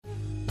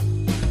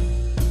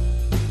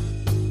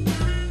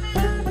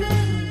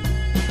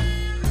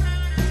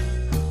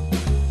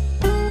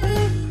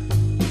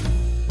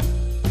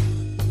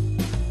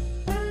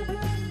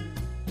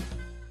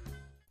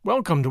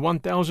Welcome to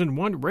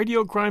 1001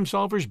 Radio Crime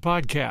Solvers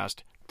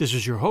Podcast. This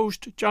is your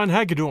host, John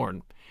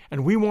Hagedorn,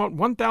 and we want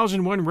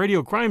 1001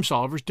 Radio Crime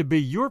Solvers to be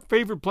your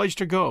favorite place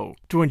to go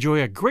to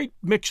enjoy a great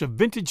mix of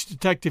vintage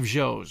detective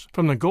shows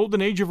from the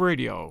golden age of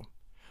radio.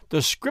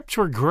 The scripts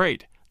were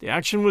great, the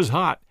action was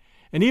hot,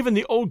 and even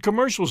the old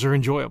commercials are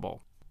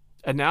enjoyable.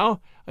 And now,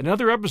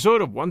 another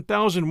episode of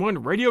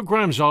 1001 Radio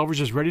Crime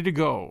Solvers is ready to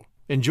go.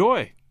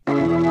 Enjoy!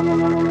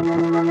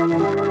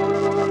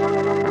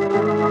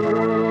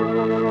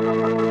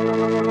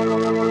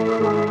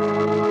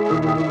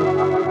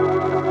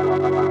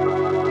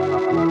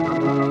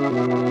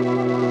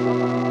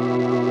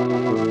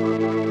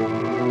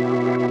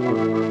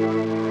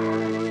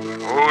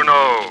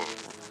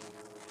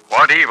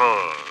 What evil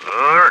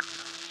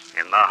lurks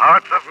in the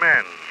hearts of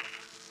men?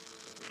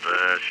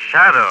 The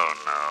Shadow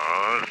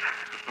knows.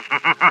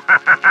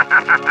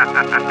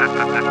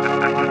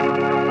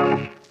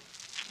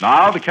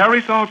 Now, the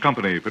Carey Salt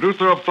Company,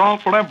 producer of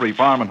salt for every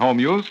farm and home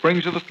use,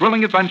 brings you the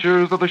thrilling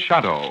adventures of the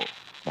Shadow,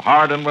 the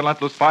hard and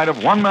relentless fight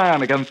of one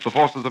man against the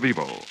forces of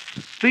evil.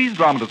 These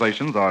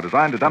dramatizations are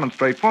designed to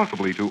demonstrate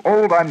forcibly to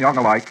old and young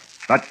alike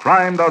that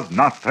crime does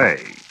not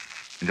pay.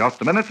 In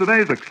just a minute,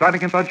 today's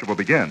exciting adventure will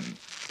begin.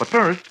 But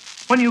first,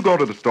 when you go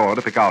to the store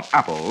to pick out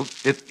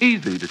apples, it's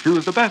easy to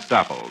choose the best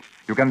apples.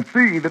 You can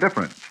see the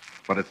difference.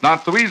 But it's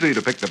not so easy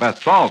to pick the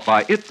best salt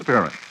by its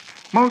appearance.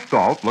 Most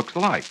salt looks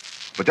alike.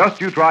 But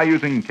just you try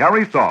using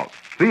Carey salt.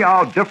 See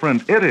how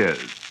different it is.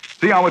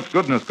 See how its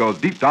goodness goes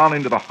deep down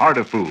into the heart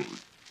of food.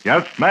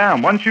 Yes,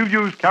 ma'am, once you've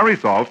used Carey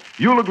salt,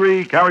 you'll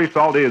agree Carey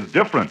salt is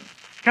different.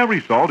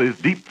 Carey salt is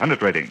deep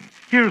penetrating.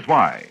 Here's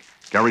why.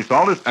 Carey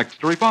salt is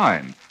extra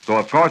refined, so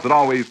of course it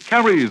always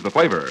carries the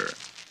flavor.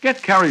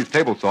 Get Carey's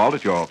table salt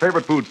at your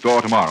favorite food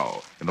store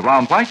tomorrow in the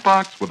round white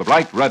box with the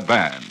bright red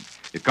band.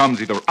 It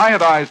comes either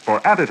iodized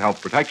for added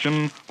health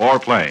protection or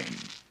plain.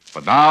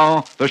 But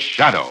now, the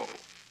Shadow.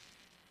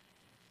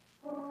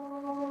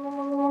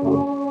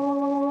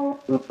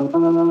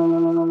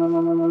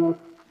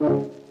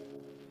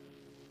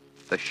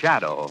 The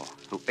Shadow,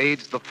 who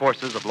aids the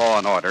forces of law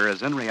and order,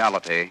 is in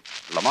reality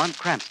Lamont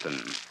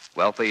Cranston,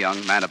 wealthy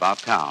young man about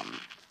town.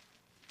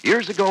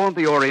 Years ago in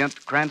the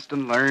Orient,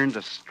 Cranston learned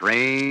a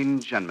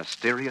strange and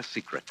mysterious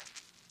secret.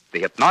 The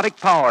hypnotic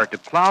power to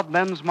cloud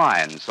men's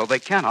minds so they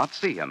cannot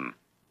see him.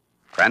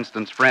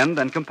 Cranston's friend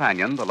and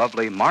companion, the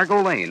lovely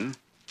Margot Lane,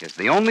 is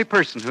the only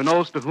person who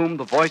knows to whom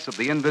the voice of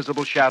the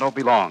invisible Shadow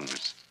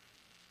belongs.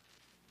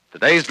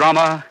 Today's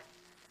drama,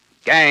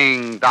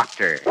 Gang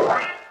Doctor.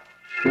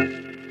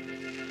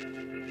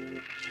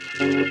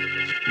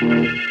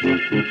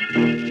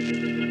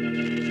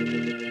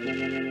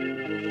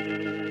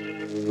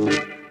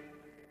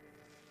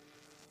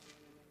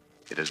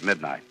 It is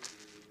midnight.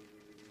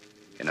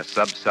 In a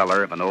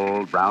sub-cellar of an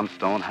old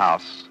brownstone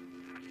house,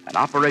 an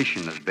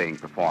operation is being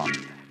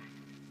performed.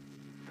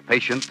 The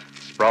patient,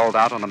 sprawled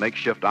out on a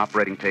makeshift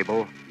operating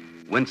table,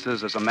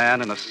 winces as a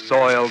man in a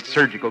soiled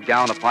surgical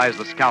gown applies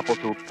the scalpel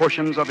to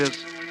portions of his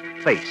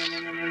face.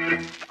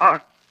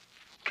 Doc,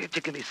 can't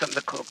you give me something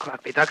to cold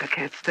clock me, Doc? I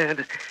can't stand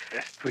it.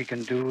 Best we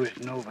can do is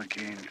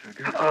Novocaine,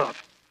 Trigger. Oh,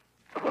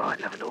 I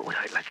never knew it would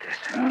hurt like this.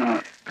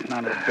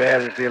 Not as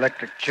bad as the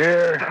electric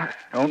chair.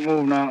 Don't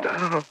move now.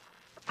 Oh,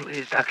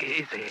 please, Doc,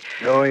 easy.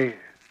 Joey,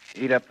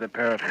 heat up the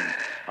paraffin.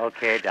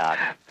 Okay, Doc.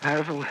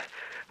 Paraffin?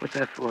 What's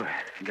that for?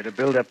 You gotta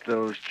build up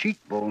those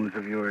cheekbones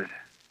of yours.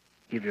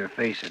 Give your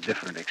face a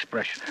different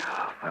expression.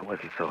 Oh, if I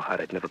wasn't so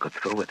hot, I'd never go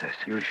through with this.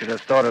 You should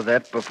have thought of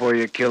that before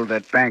you killed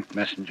that bank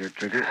messenger,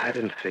 Trigger. I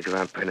didn't figure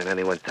on pinning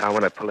anyone down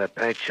when I pulled that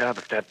bank job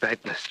if that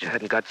bank messenger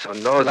hadn't got so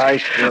nosy. Lie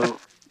still.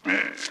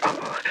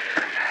 Oh.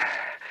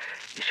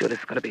 You sure this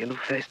is going to be a new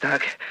face,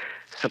 Doc?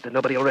 Something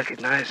nobody will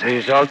recognize?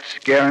 Results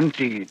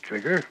guaranteed,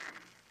 Trigger.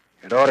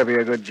 It ought to be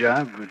a good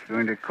job. It's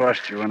going to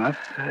cost you enough.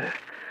 I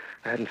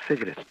hadn't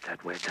figured it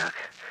that way, Doc.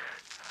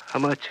 How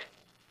much?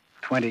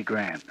 20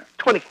 grand.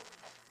 20?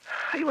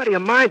 Are you out of your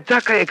mind,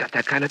 Doc? I ain't got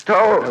that kind of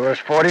dough. There was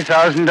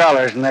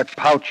 $40,000 in that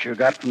pouch you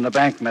got from the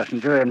bank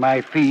messenger, and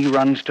my fee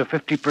runs to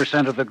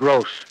 50% of the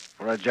gross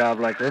for a job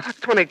like this.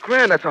 20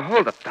 grand, that's a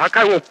holdup, Doc.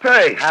 I won't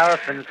pay.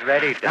 Paraffin's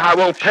ready, Doc. I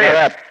won't pay. Shut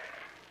up.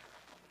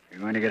 You're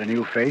going to get a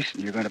new face,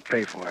 and you're going to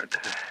pay for it.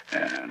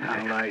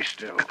 Now lie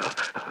still.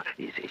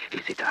 Easy,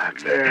 Doc.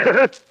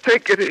 There.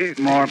 Take it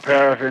easy. More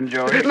paraffin,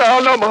 Joey.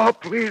 No more,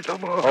 please, no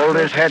more. Hold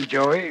his head,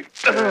 Joey.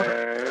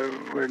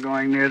 We're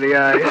going near the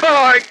eyes. Oh,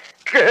 I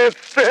can't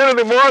stand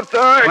any more,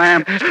 Doc.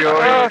 Clamp,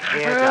 Joey.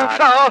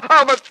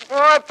 How much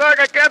more, Doc?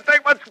 I can't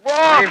take much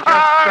more. We've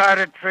just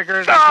started,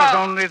 Trigger. This is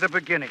only the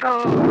beginning.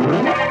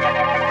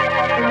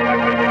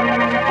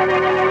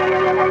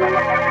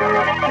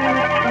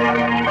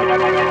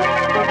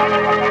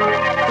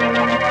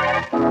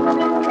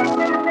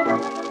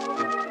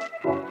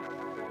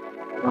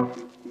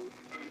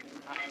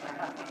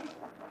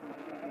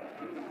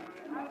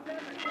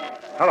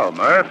 Hello,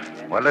 Murph.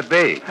 What'll it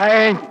be? I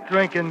ain't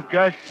drinking,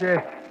 Gus.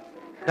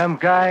 Some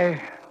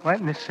guy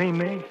wanting to see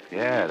me.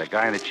 Yeah, the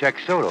guy in the check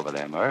suit over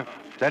there, Murph.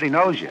 Said he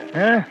knows you.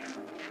 Huh?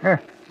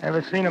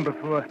 Never seen him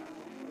before.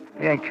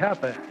 He ain't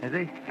copper, is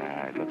he?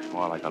 It looks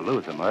more like a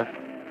loser, Murph.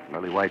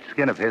 Lily white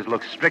skin of his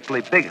looks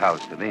strictly big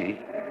house to me.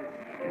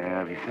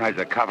 Yeah, besides,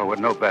 a copper would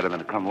know better than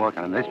to come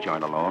working in this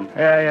joint alone.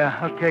 Yeah.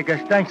 Okay,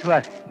 Gus. Thanks a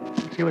lot.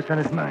 See what's on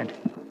his mind.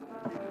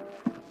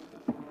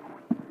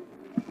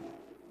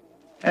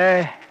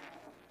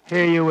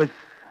 Here you was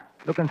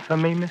looking for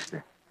me,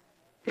 mister?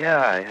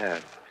 Yeah, I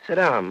have. Sit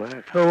down,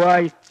 Murph. Who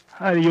are you?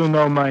 How do you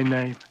know my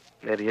name?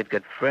 Maybe you'd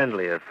get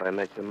friendlier if I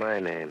mentioned my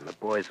name. The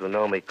boys who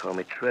know me call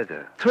me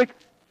Trigger. Trick?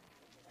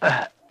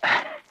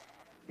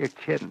 You're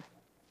kidding.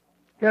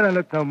 You don't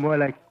look no more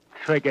like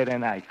Trigger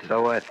than I do.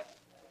 So what?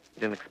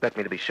 You didn't expect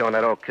me to be showing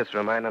that old kisser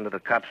of mine under the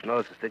cop's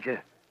noses, did you?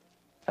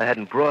 I had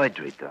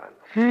embroidery done.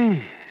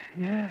 Gee,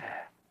 yeah.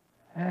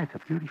 It's a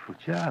beautiful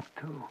job,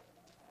 too.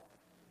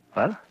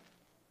 Well?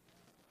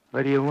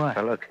 What do you want?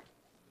 Now, look.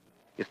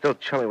 You're still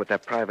chummy with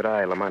that private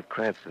eye, Lamont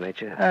Cranston,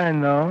 ain't you? I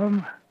know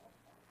him.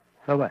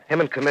 So what? Him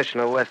and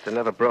Commissioner Weston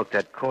never broke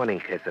that Corning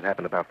case that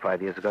happened about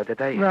 5 years ago, did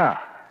they? No.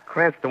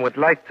 Cranston would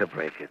like to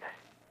break it.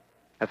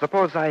 I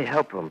suppose I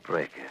help him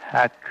break it.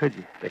 How could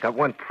you? They got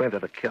one print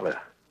of the killer.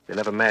 They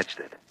never matched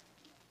it.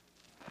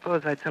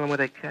 Suppose I tell them where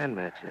they can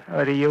match it.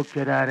 What do you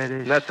get out of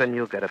this? Nothing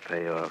you gotta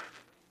pay off.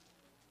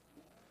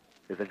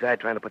 There's a guy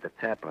trying to put the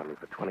tap on me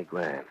for 20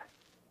 grand.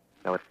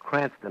 Now, with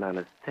Cranston on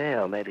his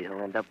tail, maybe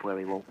he'll end up where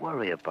he won't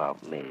worry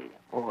about me.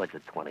 Or it's a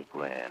 20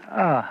 grand.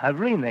 Oh, a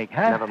remake,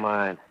 huh? Never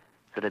mind.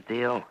 Is it a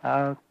deal?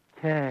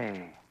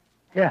 Okay.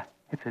 Yeah,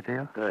 it's a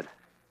deal. Good.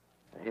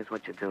 Now, here's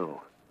what you do.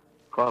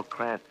 Call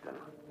Cranston.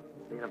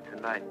 Meet him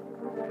tonight.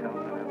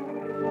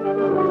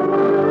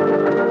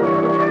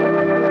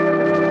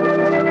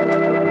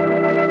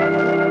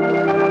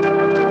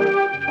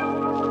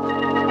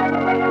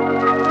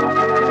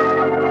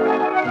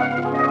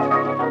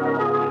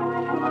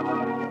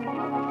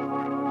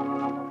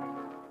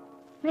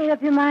 Made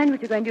up your mind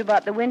what you're going to do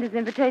about the Winters'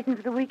 invitation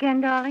for the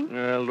weekend, darling?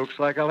 Looks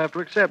like I'll have to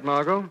accept,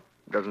 Margot.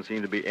 Doesn't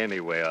seem to be any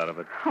way out of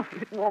it. Oh,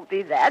 it won't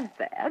be that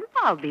bad.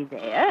 I'll be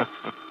there.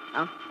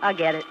 I'll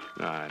get it.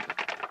 All right.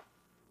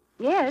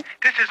 Yes,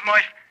 This is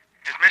Murph.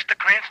 Is Mr.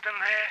 Cranston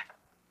there?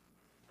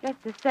 just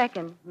a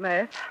second,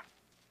 Murph.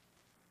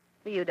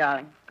 For you,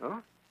 darling.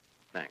 Oh,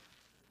 thanks.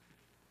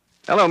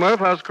 Hello, Murph.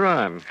 How's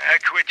crime?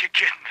 Quit your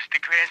kidding,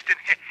 Mr. Cranston.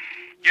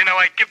 You know,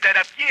 I give that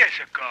up years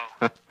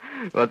ago.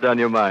 What's on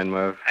your mind,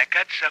 Murph? I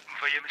got something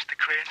for you, Mr.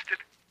 Cranston.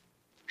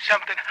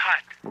 Something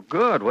hot. Well,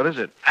 good. What is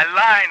it? A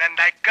line on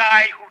that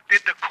guy who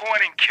did the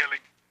Corning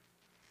killing.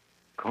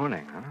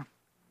 Corning, huh?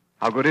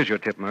 How good is your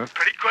tip, Murph?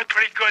 Pretty good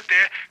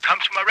there.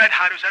 Comes from a red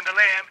hot who's on the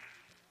lam.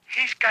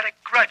 He's got a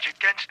grudge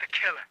against the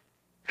killer.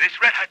 And his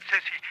red hot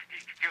says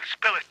he'll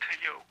spill it to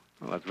you.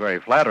 Well, that's very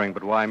flattering,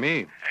 but why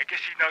me? I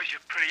guess he knows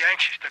you're pretty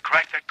anxious to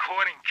crack that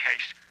Corning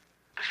case.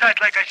 Besides,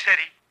 like I said,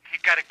 he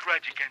got a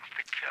grudge against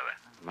the killer.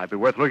 Might be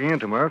worth looking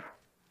into, Murph.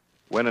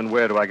 When and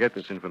where do I get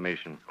this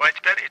information? Well,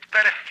 it's better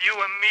if you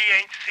and me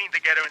ain't seen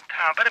together in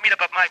town. Better meet up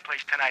at my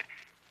place tonight.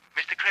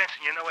 Mr.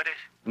 Cranston, you know what it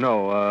is?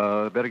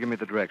 No, better give me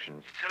the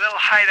directions. It's a little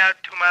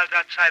hideout 2 miles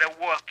outside of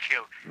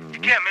Wallkill. You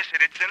can't miss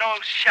it. It's an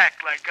old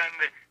shack, like on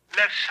the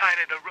left side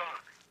of the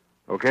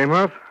road. Okay,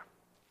 Murph?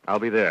 I'll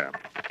be there.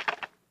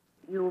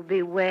 You'll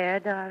be where,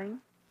 darling?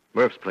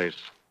 Murph's place.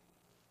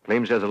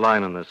 Claims he has a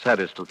line on the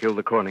sadist who killed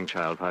the Corning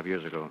child 5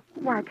 years ago.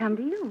 Why come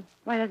to you?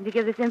 Why doesn't he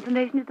give this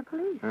information to the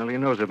police? Well, he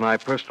knows of my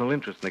personal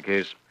interest in the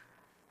case.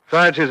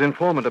 Besides, his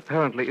informant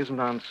apparently isn't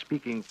on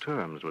speaking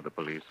terms with the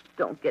police.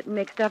 Don't get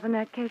mixed up in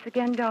that case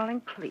again,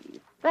 darling, please.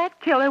 That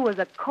killer was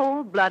a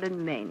cold-blooded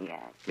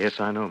maniac.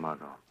 Yes, I know,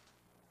 Margot.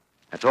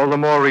 That's all the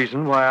more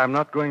reason why I'm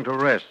not going to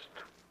rest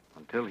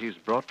until he's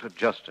brought to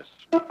justice.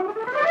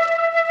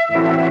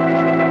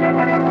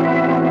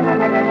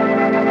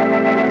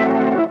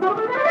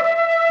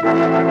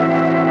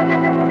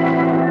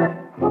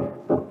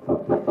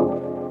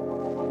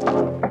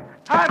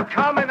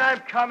 I'm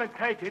coming.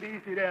 Take it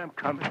easy there. I'm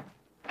coming.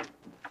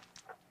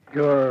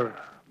 You're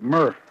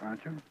Murph,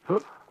 aren't you?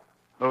 Who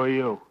are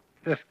you?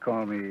 Just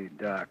call me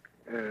Doc.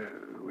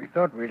 We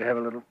thought we'd have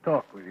a little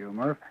talk with you,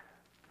 Murph.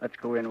 Let's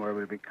go in where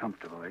we'll be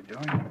comfortable, eh,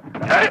 Joey?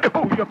 Hey,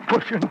 you're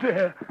pushing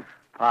there.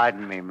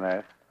 Pardon me,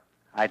 Murph.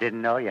 I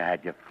didn't know you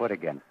had your foot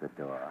against the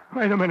door.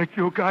 Wait a minute,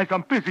 you guys.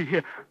 I'm busy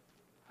here.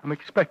 I'm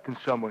expecting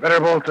someone. Better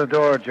bolt the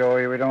door,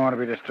 Joey. We don't want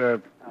to be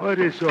disturbed. What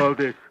is all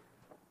this?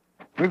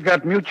 We've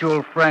got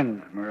mutual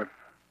friends, Murph.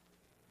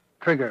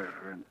 Trigger,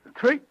 for instance.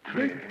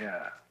 Trigger?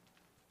 Yeah.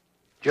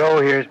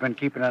 Joe here's been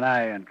keeping an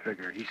eye on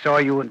Trigger. He saw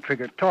you and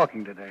Trigger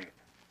talking today.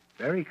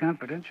 Very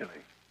confidentially.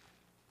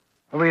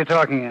 What were you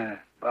talking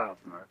about,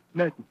 Murph?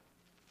 Nothing.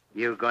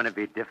 You going to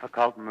be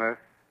difficult, Murph?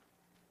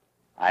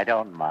 I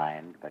don't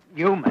mind, but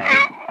you may.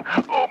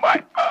 Oh,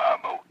 my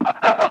arm.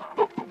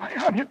 Oh, my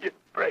arm. You're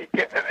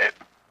breaking it.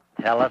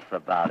 Tell us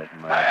about it,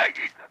 Murph.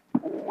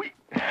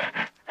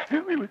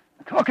 We were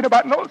talking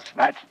about an old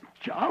snatch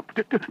job.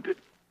 The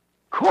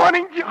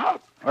Corning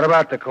job. What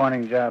about the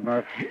Corning job,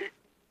 Murph?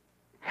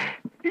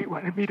 He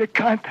wanted me to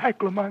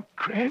contact Lamont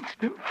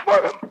Cranston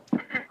for him.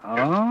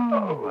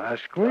 Oh, a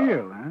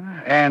squeal,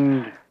 huh?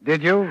 And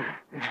did you?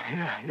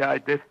 Yeah, I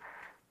did.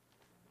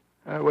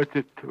 What's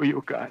it to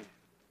you guys?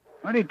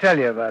 What did he tell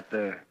you about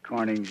the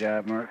Corning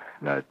job, Murph?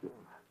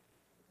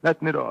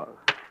 Nothing at all.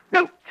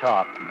 No.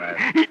 Talk, Murph.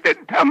 He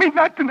didn't tell me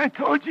nothing. I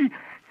told you.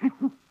 He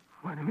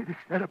wanted me to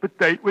set up a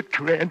date with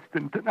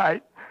Cranston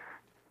tonight.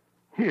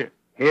 Here.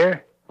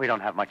 Here? We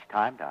don't have much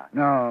time, Doc.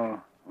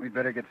 No. We'd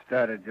better get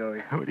started,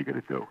 Joey. What are you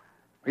going to do?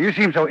 Well, you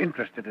seem so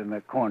interested in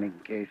the Corning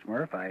case,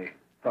 Murph. I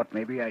thought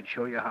maybe I'd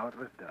show you how it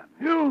was done.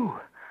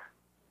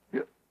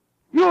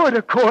 You're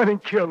the Corning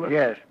killer.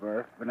 Yes,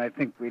 Murph, and I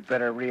think we'd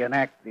better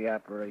reenact the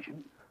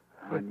operation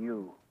on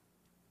you.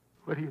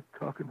 What are you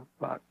talking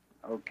about?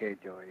 Okay,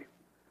 Joey.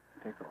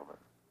 Take over.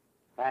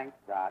 Thanks,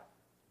 Doc.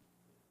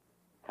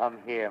 Come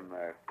here,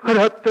 Murph. Put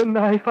up the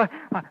knife. I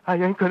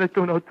ain't going to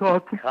do no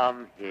talking.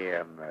 Come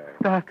here, Murph.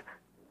 Doc,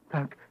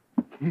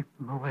 keep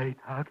him away,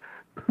 Doc.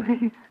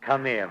 Please.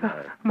 Come here,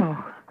 Murph. No.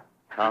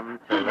 Come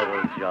to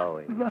little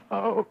Joey.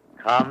 No.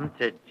 Come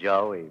to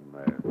Joey,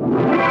 Murph.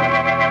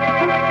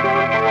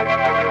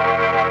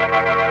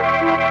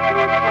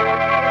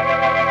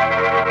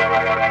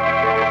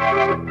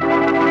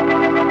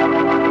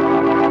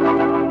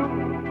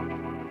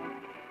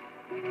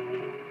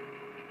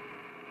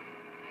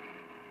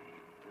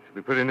 Should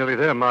be pretty nearly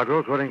there, Margot.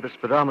 According to the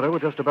speedometer, we're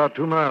just about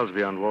 2 miles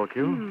beyond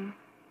Wallkill.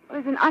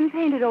 Well, there's an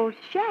unpainted old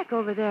shack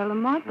over there,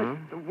 Lamont, but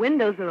the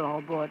windows are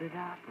all boarded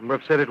up.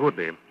 Murph said it would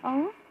be.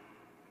 Oh?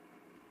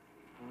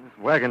 This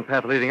wagon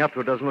path leading up to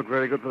it doesn't look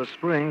very good for the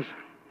springs.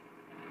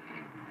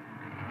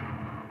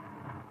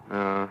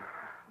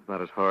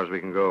 About as far as we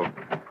can go.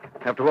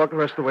 Have to walk the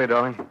rest of the way,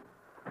 darling.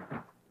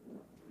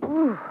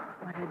 Ooh,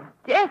 what a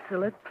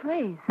desolate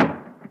place. I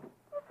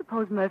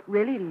suppose Murph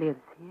really lives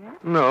here.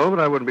 No, but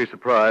I wouldn't be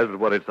surprised at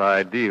what it's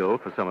ideal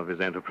for some of his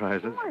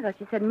enterprises. Oh, I thought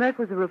you said Murph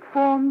was a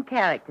reformed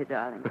character,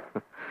 darling.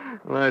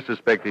 Well, I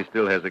suspect he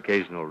still has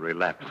occasional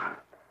relapse.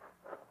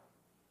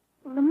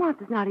 Well, Lamont,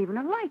 there's not even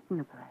a light in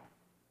the place.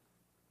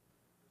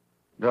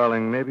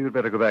 Darling, maybe you'd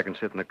better go back and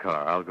sit in the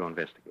car. I'll go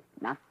investigate.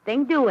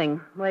 Nothing doing.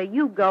 Where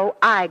you go,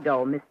 I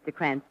go, Mr.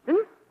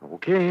 Cranston.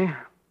 Okay.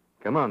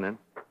 Come on, then.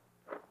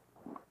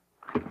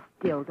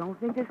 Still don't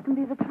think this can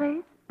be the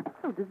place. It's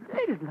so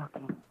deserted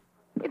looking.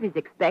 If he's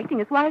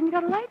expecting us, why hasn't he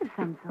got a light of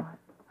some sort?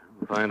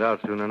 We'll find out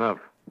soon enough.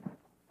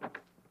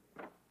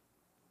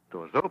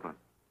 Door's open.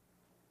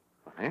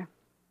 Funny.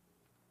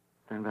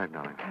 Stand back,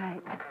 darling.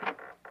 Right.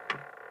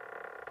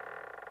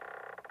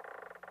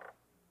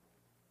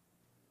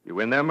 You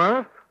in there,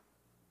 Murph?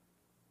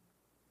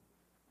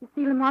 You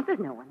see, Lamont, there's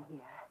no one here.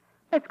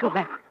 Let's go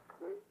back.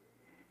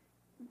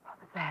 What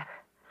was that?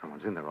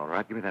 Someone's in there, all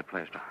right. Give me that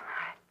flashlight.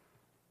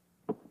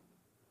 I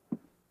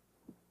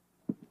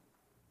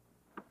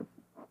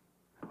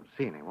don't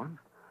see anyone.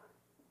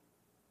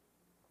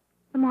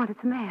 Lamont,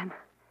 it's a man.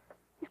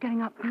 He's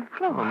getting up from the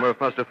floor. Oh, Murph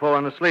must have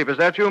fallen asleep. Is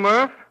that you,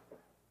 Murph?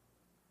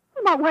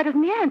 Lamont, why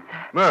doesn't he answer?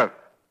 Murph.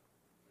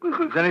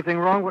 Is anything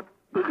wrong? What?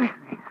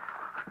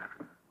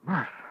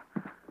 Murph.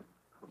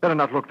 Better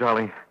not look,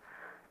 darling.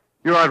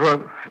 You're right,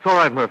 Murph. It's all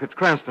right, Murph. It's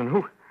Cranston.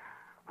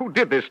 Who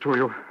did this to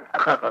you?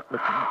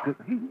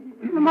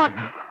 Lamont,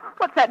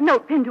 what's that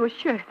note pinned to his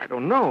shirt? I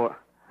don't know.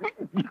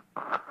 It's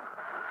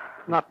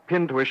not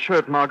pinned to his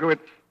shirt, Margot.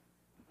 It's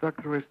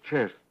stuck to his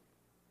chest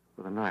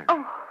with a knife.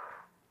 Oh.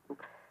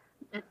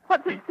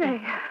 What's it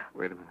say?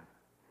 Wait a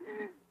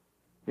minute.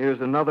 Here's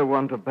another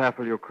one to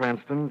baffle you,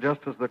 Cranston,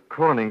 just as the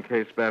Corning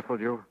case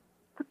baffled you.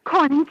 The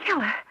Corning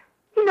killer.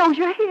 He knows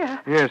you're here.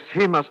 Yes,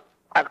 he must...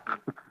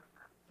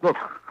 Look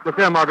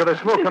there, Margaret. There's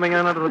smoke coming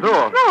in under the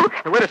door. Smoke?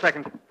 Hey, wait a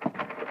second.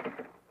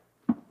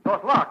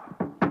 Door's locked.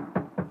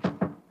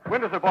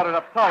 Windows are boarded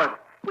up solid.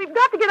 We've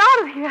got to get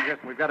out of here. Yes,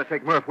 we've got to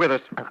take Murph with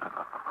us.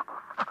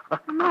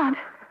 Lamont,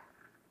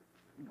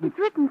 he's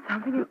written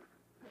something in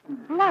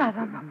blood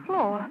on the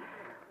floor.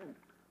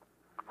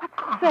 What's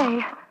it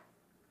say?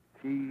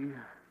 Trigger.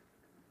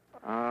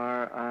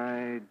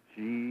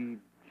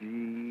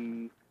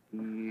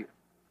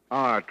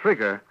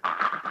 Trigger.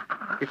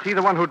 Is he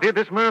the one who did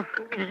this, Murph?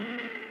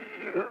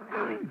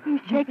 He's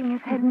shaking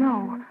his head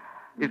no.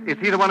 Is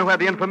he the one who had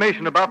the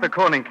information about the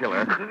Corning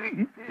killer?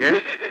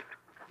 Yes?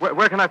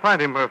 Where can I find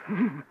him, Murph?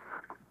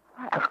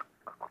 I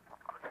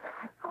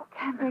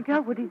can't make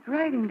out what he's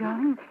writing,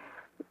 darling.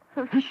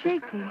 It's so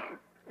shaky.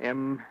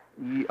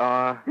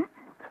 M-E-R...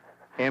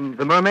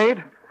 The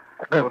mermaid?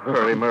 Oh,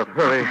 hurry, Murph,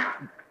 hurry.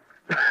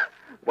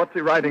 What's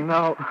he writing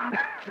now?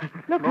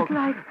 Looks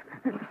like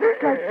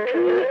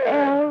P-L-A-S.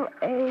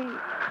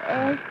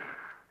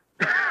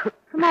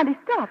 Come on, he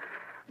stopped.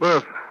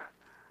 Murph.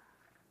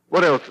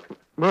 What else?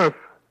 Murph.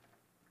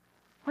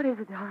 What is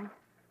it, darling?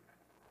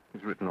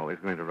 He's written all he's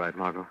going to write,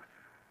 Margot.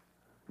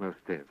 Murph's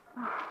dead.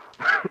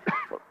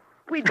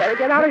 We'd better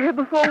get out of here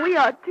before we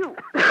are, too.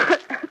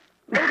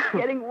 It's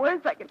getting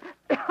worse. I can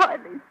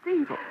hardly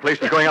see. The place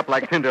is going up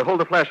like tinder. Hold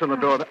the flash on the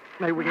door.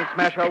 Maybe we can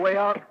smash our way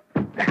out.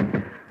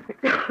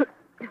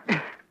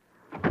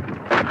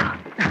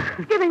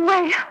 It's giving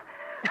way.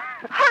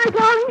 Hurry,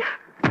 darling.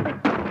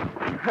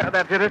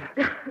 That did it.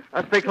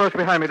 Now stay close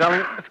behind me,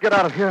 darling. Let's get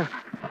out of here.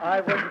 I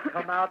wouldn't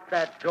come out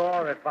that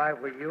door if I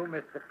were you,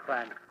 Mr.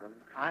 Cranston.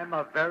 I'm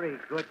a very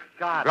good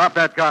shot. Drop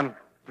that gun.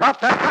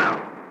 Drop that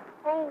gun.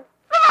 Oh,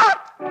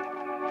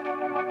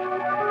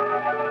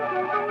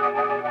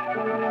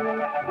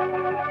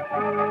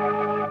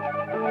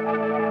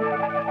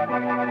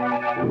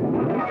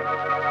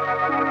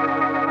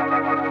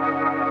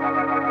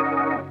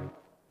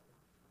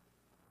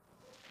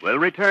 We'll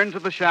return to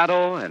the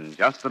shadow in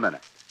just a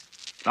minute.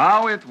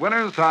 Now it's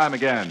winner's time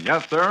again.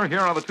 Yes, sir. Here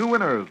are the two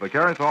winners of the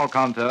Carry Saul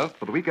contest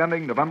for the week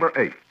ending November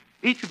 8th.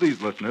 Each of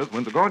these listeners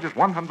wins a gorgeous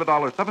 $100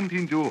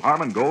 17-jewel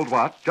Harmon Gold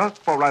watch just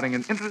for writing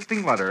an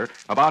interesting letter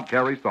about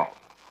Carry Saul.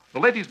 The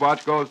ladies'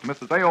 watch goes to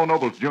Mrs. A.O.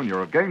 Nobles, Jr.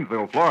 of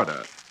Gainesville,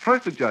 Florida. Her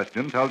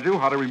suggestion tells you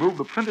how to remove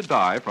the printed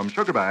dye from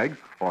sugar bags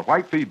or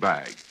white feed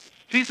bags.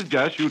 She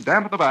suggests you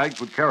dampen the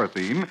bags with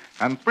kerosene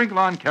and sprinkle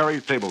on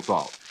Carry's table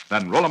salt.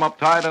 Then roll them up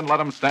tight and let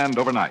them stand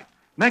overnight.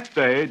 Next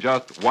day,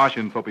 just wash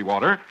in soapy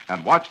water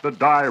and watch the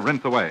dye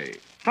rinse away.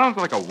 Sounds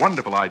like a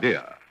wonderful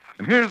idea.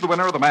 And here's the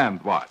winner of the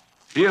man's watch.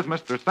 He is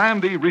Mr.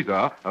 Sandy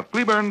Reza of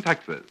Cleburne,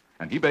 Texas,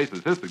 and he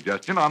bases his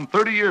suggestion on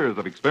 30 years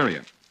of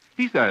experience.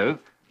 He says,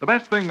 the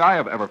best thing I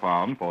have ever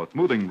found for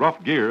smoothing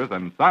rough gears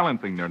and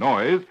silencing their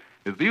noise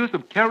is the use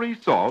of Carry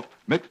salt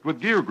mixed with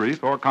gear grease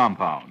or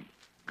compound.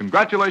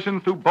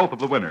 Congratulations to both of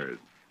the winners.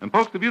 And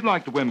folks, if you'd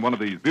like to win one of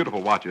these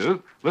beautiful watches,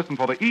 listen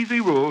for the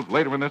easy rules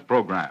later in this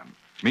program.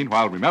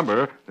 Meanwhile,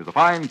 remember, there's a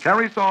fine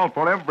Carry salt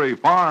for every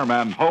farm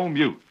and home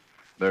use.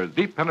 There's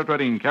deep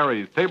penetrating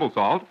Carry's table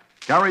salt,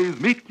 Carry's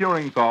meat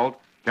curing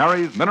salt,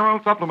 Carry's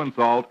mineral supplement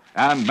salt,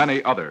 and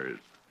many others.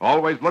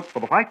 Always look for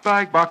the white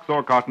bag box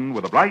or carton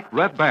with a bright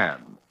red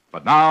band.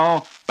 But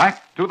now,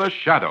 back to the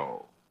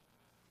shadow.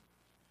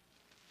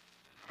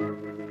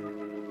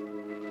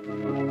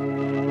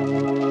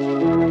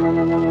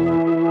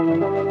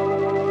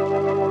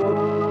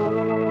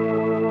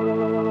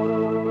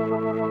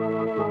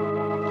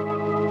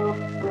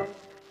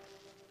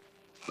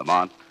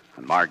 Lamont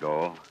and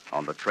Margot,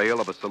 on the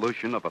trail of a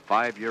solution of a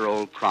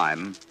 5-year-old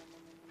crime,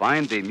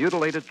 find the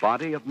mutilated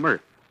body of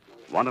Murph,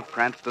 one of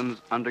Cranston's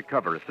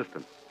undercover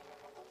assistants.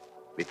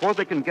 Before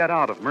they can get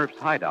out of Murph's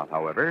hideout,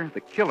 however,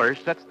 the killer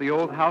sets the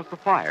old house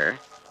afire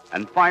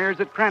and fires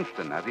at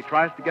Cranston as he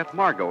tries to get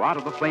Margot out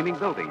of the flaming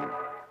building.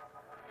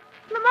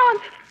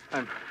 Lamont!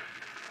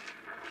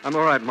 I'm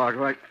all right,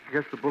 Margot. I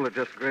guess the bullet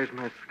just grazed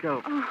my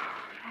scalp. Oh,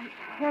 thank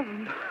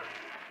heaven.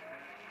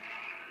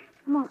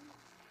 Lamont,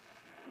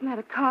 isn't that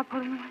a car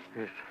pulling away?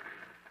 Yes.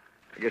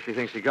 I guess he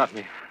thinks he got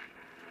me.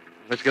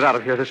 Let's get out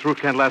of here. This route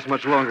can't last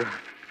much longer.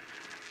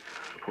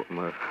 Poor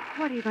Murph.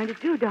 What are you going to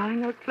do,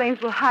 darling? Those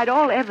flames will hide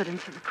all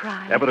evidence of the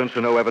crime. Evidence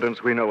or no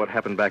evidence, we know what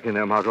happened back in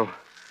there, Margot.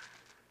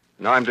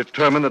 Now I'm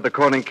determined that the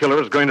Corning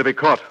killer is going to be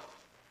caught.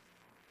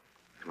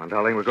 Come on,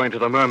 darling, we're going to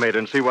the Mermaid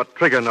and see what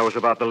Trigger knows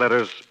about the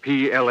letters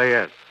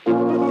P-L-A-S.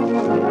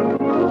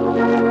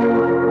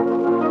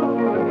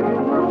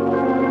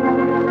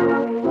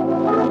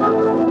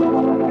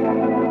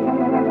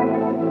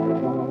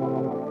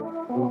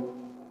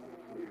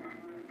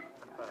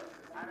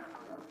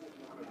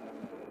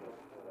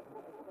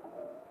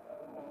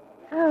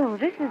 Oh,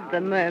 this is the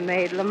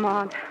Mermaid,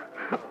 Lamont.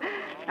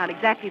 Not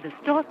exactly the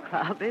Stork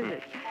Club, is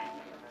it?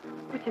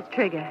 Which is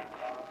Trigger?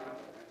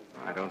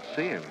 I don't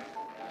see him.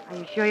 Are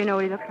you sure you know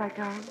what he looks like,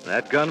 darling?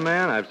 That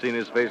gunman? I've seen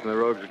his face in the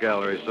Rogues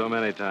Gallery so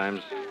many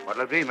times.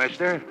 What'll it be,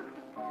 mister?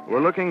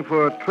 We're looking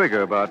for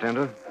Trigger,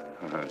 bartender.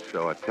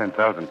 So at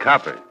 10,000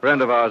 coppers. A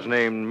friend of ours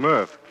named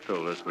Murph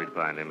told us we'd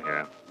find him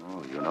here.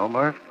 Oh, you know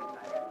Murph?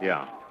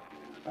 Yeah.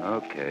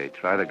 Okay,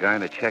 try the guy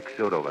in the check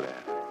suit over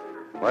there.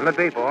 What'll it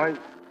be, boys?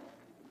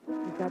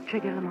 Is that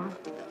Trigger, Lamont?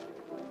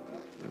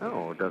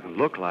 No, it doesn't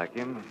look like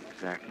him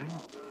exactly.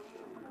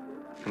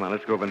 Come on,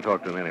 let's go over and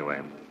talk to him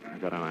anyway. I've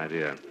got an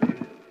idea.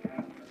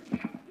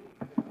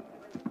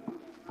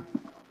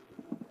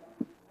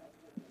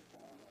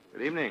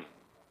 Good evening.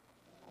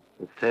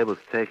 This table's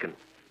taken.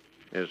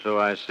 Yes, so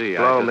I see.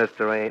 Blow,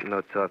 mister. I ain't in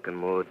no talking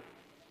mood.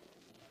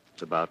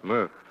 It's about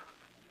Murph.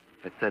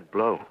 I said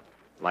blow.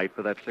 Light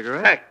for that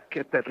cigarette? Heck,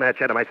 get that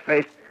match out of my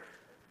face.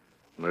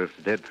 Murph's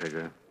dead,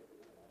 Trigger.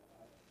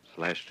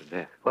 Slashed to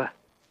death. What?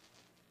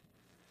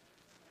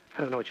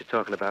 I don't know what you're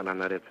talking about, and I'm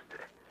not interested.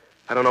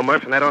 I don't know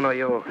Murph, and I don't know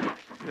you.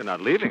 You're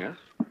not leaving us.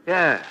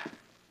 Yeah.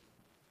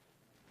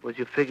 Was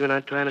you figuring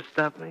on trying to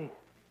stop me?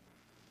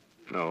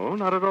 No,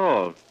 not at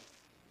all.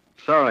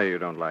 Sorry you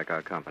don't like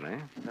our company.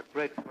 That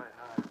breaks my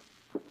heart.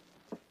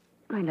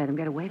 Going to let him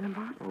get away,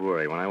 Lamont? Don't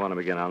worry. When I want him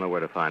again, I'll know where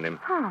to find him.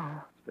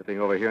 How? Stepping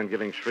over here and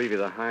giving Shrevey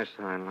the high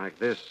sign like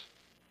this.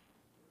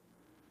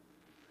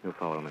 You'll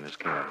follow him in his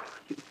cab.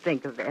 You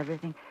think of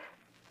everything.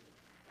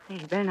 Say,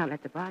 you better not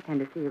let the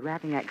bartender see you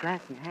wrapping that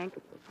glass in your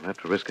handkerchief. I'll have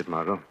to risk it,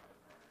 Margot.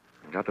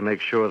 I've got to make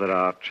sure that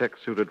our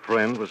check-suited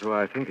friend was who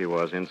I think he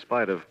was, in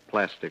spite of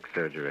plastic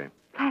surgery.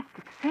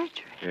 Plastic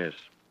surgery? Yes.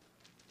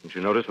 Didn't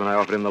you notice when I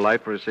offered him the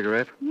light for his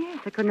cigarette? Yes,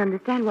 I couldn't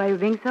understand why you were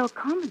being so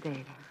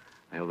accommodating.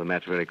 I held the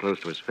match very close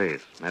to his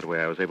face. That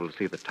way I was able to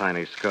see the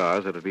tiny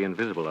scars that would be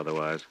invisible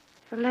otherwise.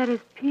 The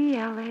letters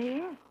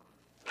P-L-A-S.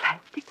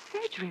 Plastic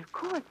surgery, of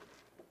course.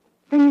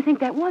 Then you think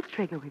that was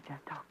Trigger we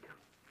just talked to?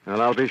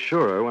 Well, I'll be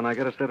sure when I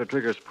get a set of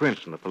Trigger's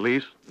prints from the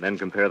police, then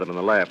compare them in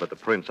the lab with the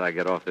prints I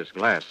get off this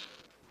glass.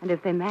 And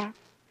if they match?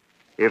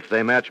 If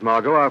they match,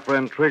 Margot, our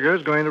friend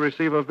Trigger's going to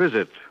receive a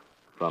visit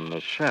from the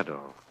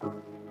Shadow.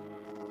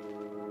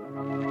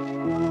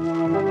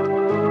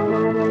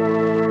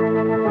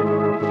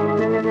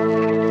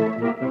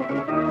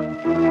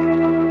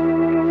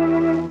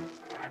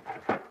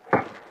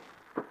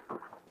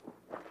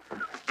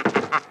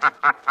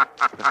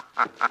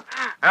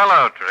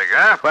 Hello,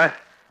 Trigger. What?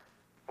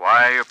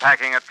 Why are you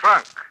packing a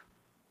trunk?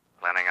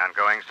 Planning on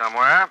going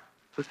somewhere?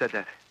 Who said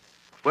that?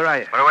 Where are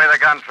you? Put away the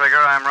gun, Trigger.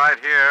 I'm right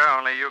here,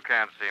 only you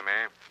can't see me.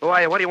 Who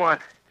are you? What do you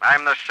want?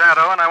 I'm the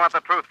Shadow, and I want the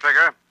truth,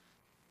 Trigger.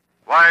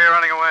 Why are you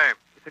running away?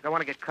 You think I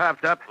want to get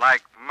carved up?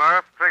 Like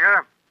Murph,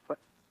 Trigger? What?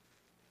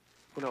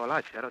 You know a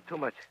lot, Shadow. Too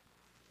much.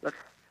 Look,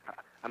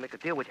 I'll make a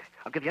deal with you.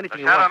 I'll give you The anything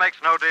you Shadow want. makes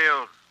no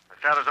deals. The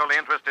Shadow's only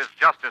interest is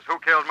justice. Who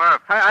killed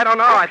Murph? I don't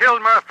know. Who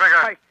killed Murph,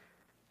 Trigger?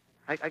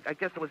 I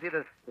guess it was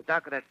either the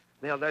doc or that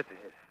male nurse of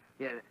his.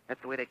 Yeah, that's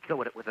the way they kill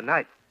with a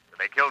knife.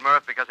 They killed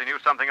Murph because he knew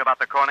something about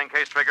the Corning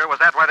case, Trigger. Was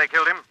that why they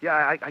killed him?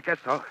 Yeah, I guess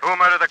so. Who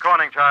murdered the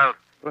Corning child?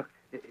 Well,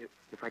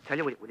 if I tell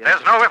you, will you...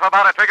 There's no if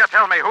about it, Trigger.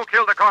 Tell me, who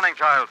killed the Corning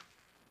child?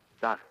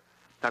 Doc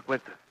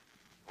Winston.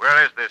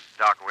 Where is this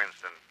Doc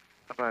Winston?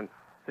 Up on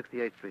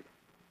 68th Street.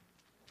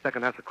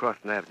 Second house across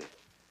from Avenue.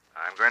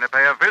 I'm going to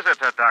pay a visit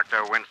to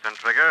Dr. Winston,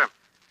 Trigger.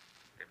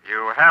 If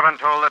you haven't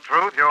told the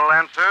truth, you'll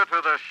answer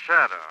to the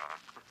Shadow.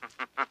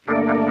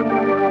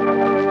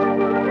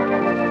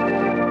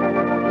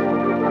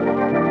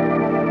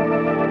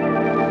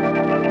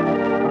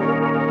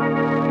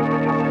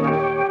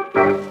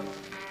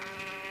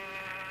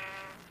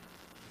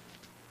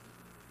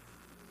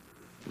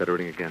 Better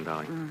ring again,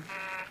 darling.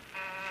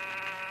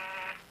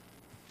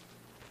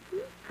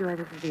 Sure,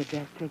 this is the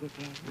address Trigger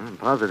gave. I'm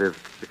positive.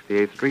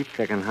 68th Street,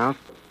 second house.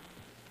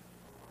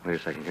 Wait a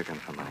second. Here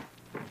comes somebody.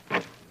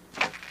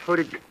 Who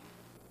did you...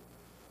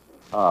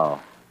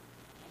 Oh,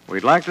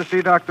 We'd like to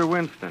see Dr.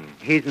 Winston.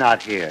 he's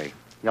not here.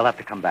 You'll have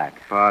to come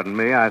back. Pardon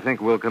me. I think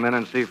we'll come in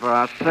and see for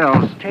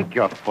ourselves. Take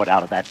your foot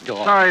out of that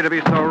door. Sorry to be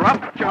so rough,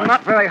 but you're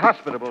not very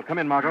hospitable. Come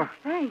in, Margot.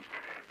 Thanks.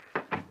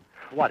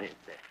 What is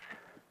this?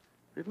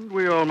 Didn't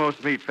we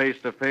almost meet face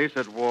to face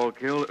at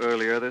Wallkill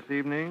earlier this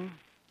evening?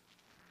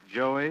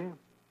 Joey?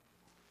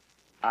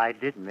 I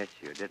did miss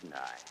you, didn't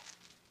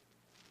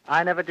I?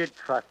 I never did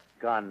trust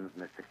guns,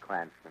 Mr.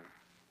 Cranston.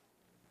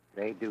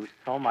 They do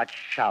so much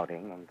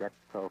shouting and get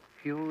so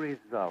few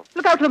results.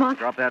 Look out, Lamont.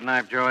 Drop that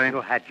knife, Joey.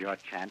 You had your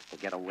chance to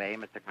get away,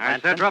 Mr. I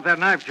Cranston. said drop that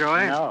knife,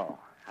 Joey. No,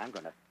 I'm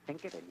going to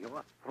sink it in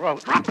your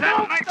throat. Drop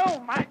that knife! No,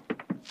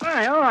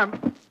 my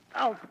arm.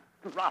 I'll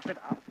drop it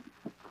out.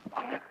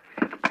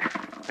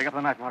 Pick up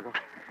the knife, Margot.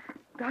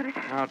 Got it.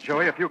 Now,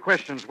 Joey, a few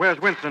questions. Where's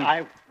Winston?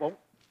 I won't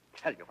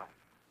tell you.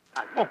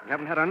 I won't. You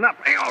haven't had enough.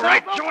 Hey, all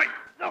right, Joey.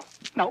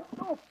 No,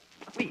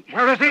 please.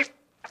 Where is he?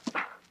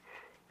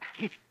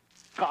 He's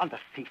gone to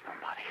see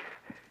somebody.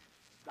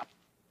 A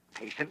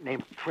patient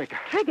named Trigger.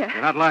 Trigger?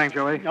 You're not lying,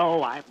 Joey.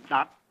 No, I'm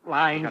not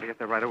lying. Got to get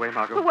there right away,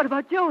 Margot. Well, what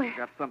about Joey?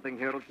 Got something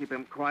here that'll keep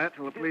him quiet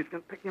till the police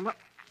can pick him up.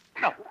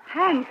 No.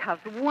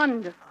 Handcuffs.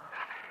 Wonderful.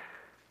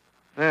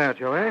 There,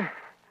 Joey.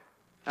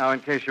 Now,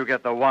 in case you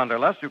get the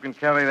wanderlust, you can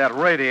carry that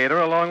radiator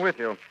along with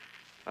you.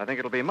 I think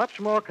it'll be much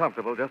more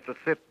comfortable just to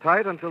sit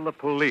tight until the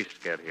police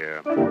get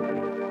here.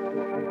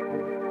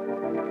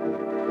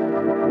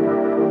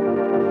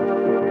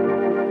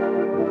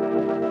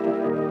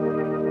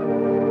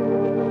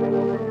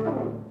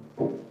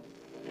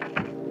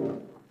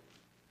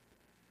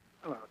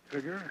 Hello,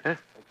 Trigger. Huh?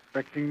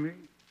 Expecting me?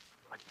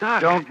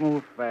 Doc. Don't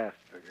move fast,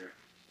 Trigger.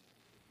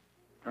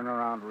 Turn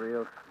around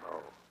real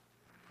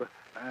slow.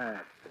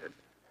 Bastard.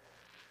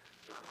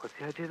 What's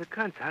the idea of the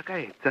gun, Doc? I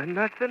ain't done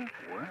nothing.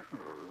 Well,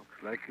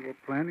 looks like you were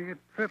planning a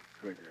trip,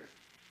 Trigger.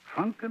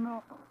 Trunk and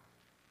all.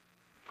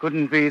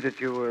 Couldn't be that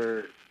you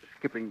were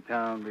skipping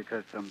town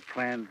because some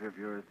plans of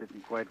yours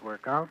didn't quite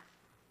work out?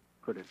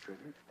 Could it, Trigger?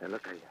 Now,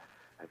 look,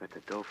 I got the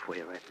dough for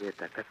you right here,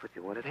 Doc. That's what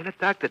you wanted. Ain't it,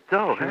 Doc? The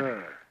dough, huh?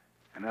 Sure.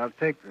 And I'll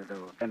take the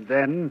dough. And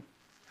then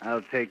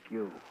I'll take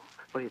you.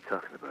 What are you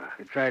talking about?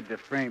 You tried to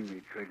frame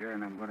me, Trigger,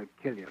 and I'm going to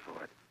kill you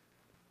for it.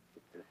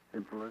 It's as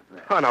simple as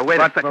that. Oh, now, wait a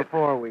But second.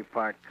 before we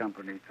part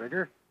company,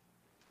 Trigger,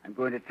 I'm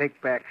going to take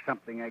back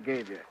something I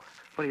gave you.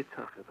 What are you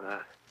talking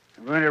about?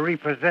 I'm going to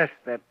repossess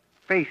that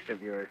face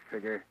of yours,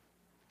 Trigger,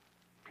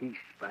 piece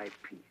by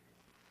piece.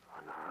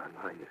 Oh,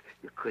 no,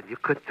 you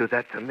could do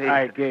that to me.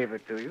 I gave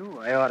it to you.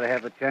 I ought to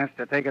have a chance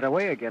to take it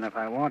away again if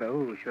I want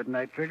to, shouldn't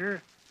I,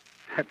 Trigger?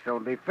 That's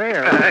only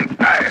fair.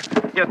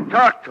 You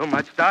talk too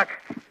much, Doc.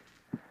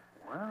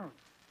 Well,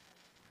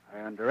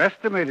 I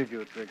underestimated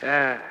you, Trigger.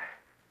 Yeah.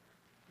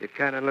 You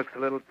kind of looks a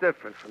little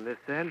different from this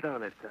end,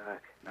 don't it,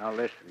 Doc? Now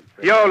listen,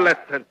 Trigger. You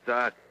listen,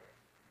 Doc.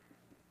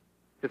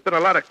 There's been a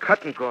lot of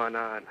cutting going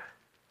on.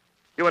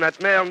 You and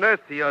that male nurse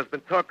of yours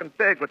been talking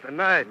big with the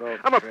knife. Look,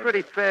 I'm a Trigger.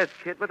 pretty fast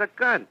kid with a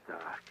gun,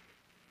 Doc.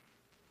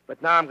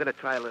 But now I'm going to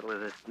try a little of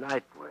this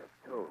night work,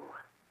 too.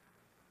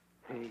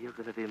 Hey, you're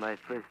going to be my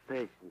first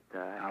patient,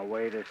 Doc. Now,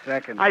 wait a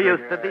second. I used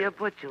Trigger. to be a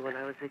butcher when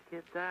I was a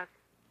kid, Doc.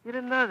 You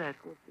didn't know that,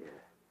 did you?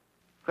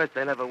 Of course,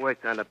 I never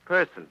worked on a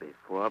person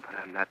before, but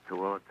I'm not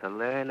too old to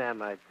learn,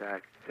 am I,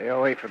 Doc? Stay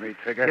away from me,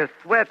 Trigger. You're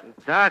sweating,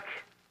 Doc.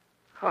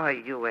 Oh,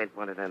 you ain't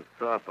one of them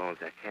sawbones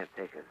that can't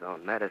take his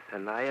own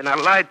medicine, are you?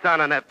 Now lie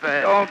down on that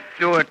bed. Don't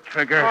do it,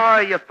 Trigger. Oh,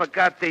 you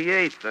forgot the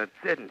ether,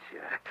 didn't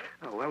you?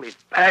 Oh, well, these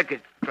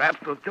baggage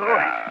straps will do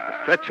it.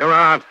 Stretch your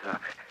arms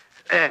up.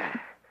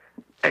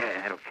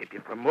 That'll keep you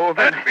from moving.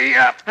 Let me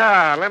up.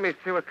 Let me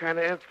see what kind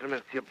of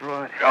instruments you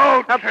brought.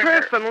 Go, Now, Trigger.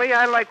 personally,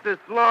 I like this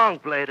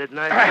long-bladed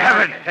knife. For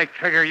heaven's sake,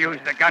 Trigger, use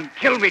the gun.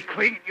 Kill me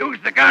clean. Use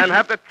the gun. And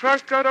have the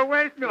trunk go to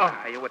waste? No.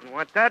 You wouldn't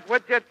want that,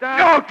 would you, Doc?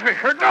 No,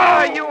 Trigger, no.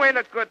 Oh, you ain't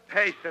a good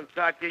patient,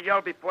 Doc. You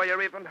yell before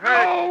you're even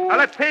hurt. No. Now,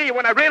 let's see you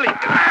when I really...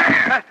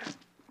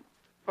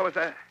 What was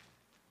that?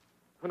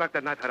 Who knocked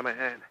that knife out of my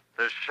hand?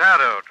 The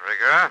shadow,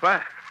 Trigger.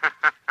 What?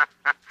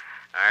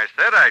 I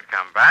said I'd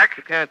come back.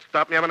 You can't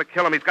stop me. I'm going to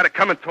kill him. He's got it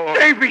coming to him.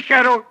 Save me,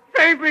 Shadow.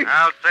 Save me.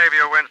 I'll save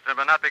you, Winston,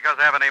 but not because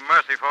I have any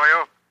mercy for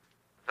you.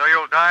 So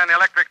you'll die in the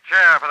electric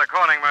chair for the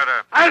Corning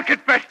murder. I'll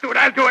confess to it.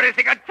 I'll do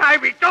anything. Untie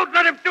me. Don't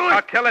let him do it.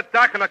 I'll kill it,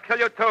 Doc, and I'll kill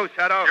you too,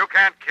 Shadow. You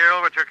can't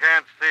kill what you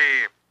can't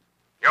see.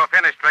 You're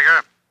finished,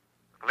 Trigger.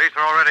 The police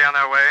are already on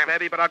their way.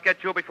 Maybe, but I'll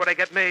get you before they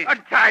get me.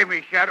 Untie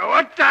me, Shadow.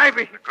 Untie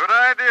me. Good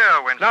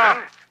idea, Winston.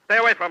 No, stay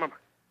away from him.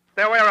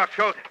 Stay away or I'll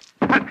shoot.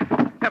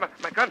 Have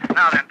my gun.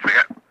 Now then,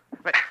 Trigger.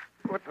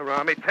 What's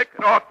around me? Take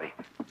it off me.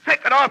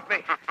 Take it off me.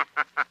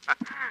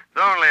 It's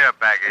only a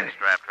baggage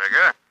strap,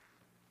 Trigger.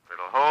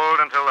 It'll hold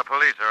until the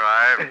police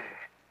arrive.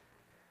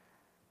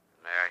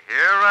 They're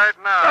here right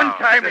now.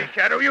 Untie me,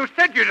 Shadow. You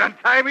said you'd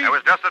untie me. It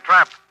was just a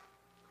trap.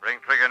 Bring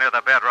Trigger near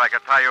the bed where I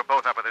can tie you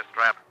both up with this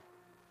strap.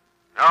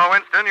 No,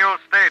 Winston, you'll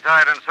stay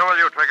tied, and so will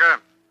you,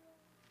 Trigger.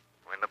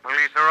 When the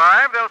police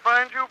arrive, they'll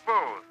find you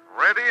both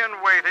ready and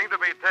waiting to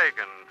be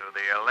taken to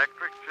the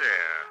electric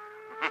chair.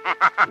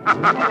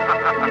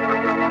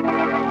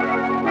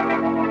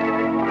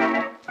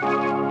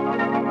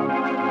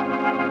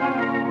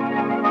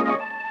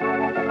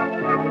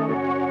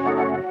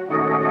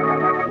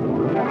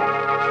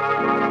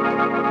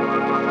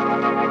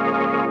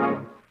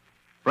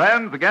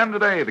 Friends, again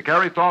today, the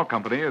Carrie Salt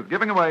Company is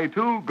giving away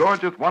 2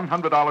 gorgeous $100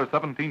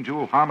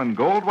 17-jewel Harmon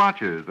gold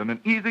watches in an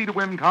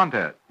easy-to-win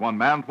contest. One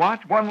man's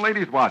watch, one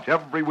lady's watch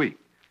every week.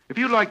 If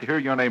you'd like to hear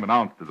your name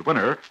announced as a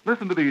winner,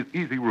 listen to these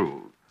easy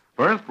rules.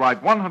 First,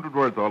 write 100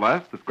 words or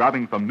less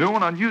describing some new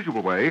and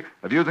unusual way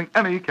of using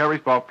any Carrie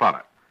Salt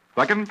product.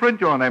 Second, print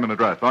your name and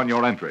address on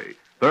your entry.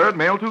 Third,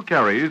 mail to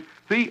Carrie's,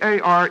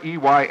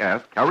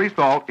 Careys, Carrie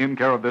Salt, in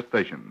care of this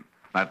station.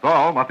 That's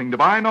all. Nothing to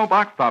buy, no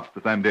box tops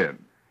to send in.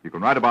 You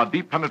can write about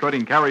deep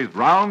penetrating Carrie's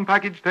round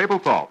package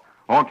table salt,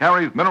 or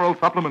Carrie's mineral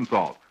supplement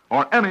salt,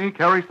 or any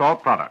Carrie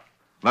Salt product.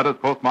 Letters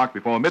postmarked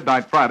before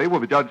midnight Friday will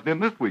be judged in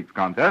this week's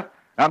contest,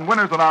 and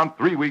winners announced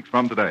 3 weeks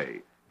from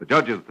today. The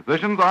judges'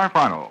 decisions are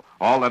final.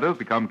 All letters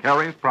become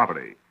Carrie's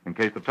property. In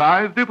case of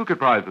ties, duplicate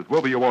prizes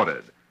will be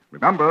awarded.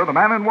 Remember, the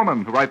man and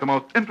woman who write the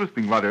most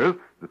interesting letters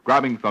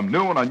describing some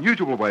new and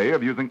unusual way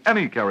of using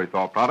any Carrie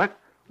Salt product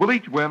will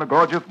each win a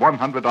gorgeous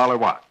 $100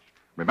 watch.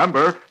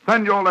 Remember,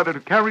 send your letter to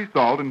Carrie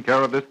Salt in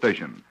care of this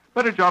station.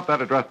 Better jot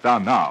that address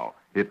down now.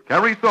 It's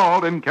Carrie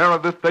Salt in care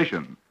of this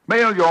station.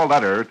 Mail your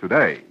letter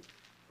today.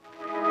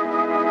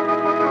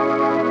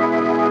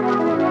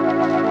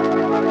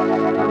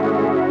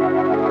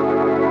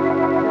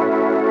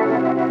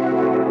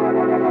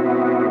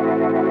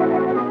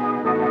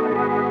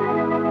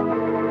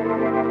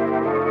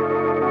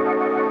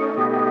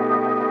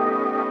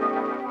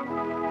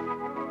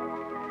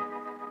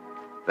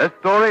 This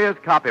story is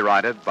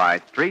copyrighted by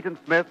Street and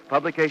Smith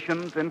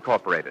Publications,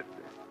 Incorporated.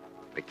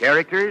 The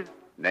characters,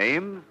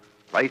 names,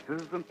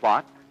 places, and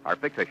plot are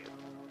fictitious.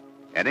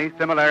 Any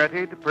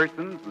similarity to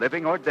persons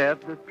living or dead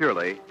is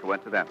purely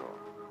coincidental.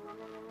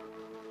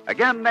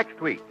 Again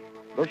next week,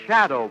 The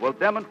Shadow will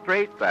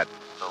demonstrate that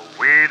The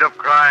weed of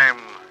crime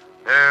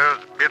bears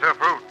bitter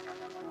fruit.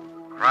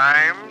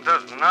 Crime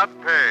does not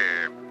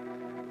pay.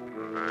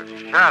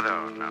 The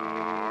shadow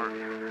knows.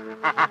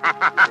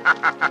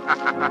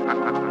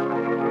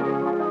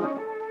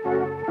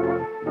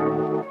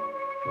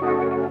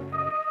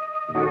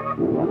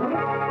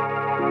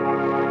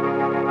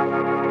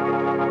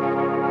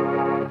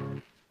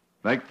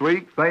 Next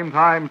week, same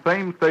time,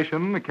 same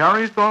station, the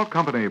Carrie Salt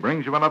Company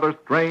brings you another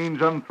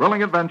strange and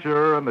thrilling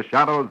adventure in the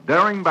Shadow's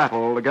daring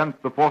battle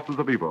against the forces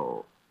of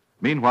evil.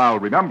 Meanwhile,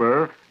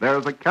 remember,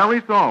 there's a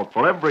Carrie Salt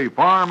for every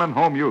farm and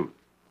home use.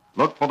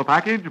 Look for the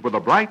package with a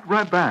bright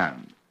red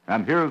band.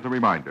 And here's a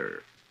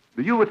reminder.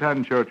 Do you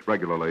attend church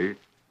regularly?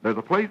 There's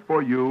a place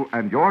for you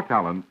and your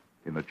talents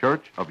in the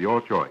church of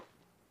your choice.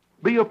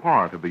 Be a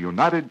part of the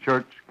United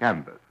Church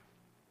Canvas.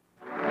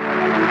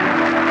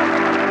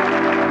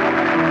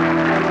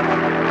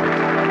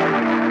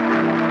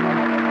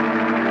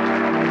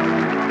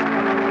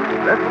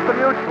 This is the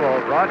Mutual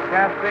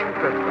Broadcasting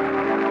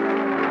System.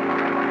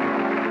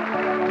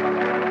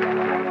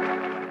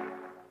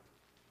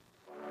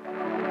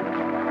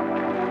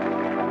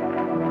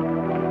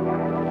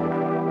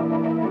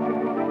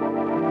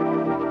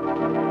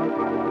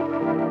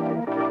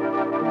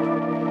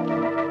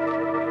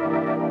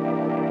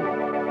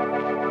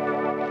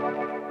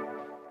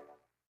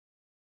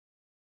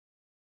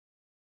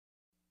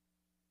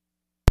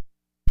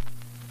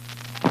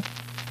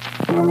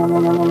 What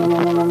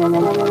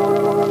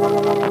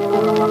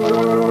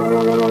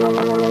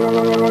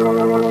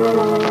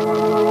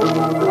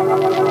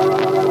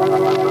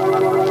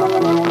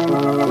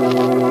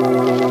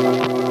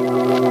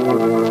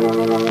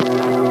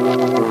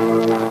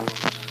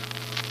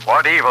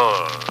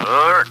evil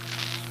lurks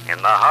in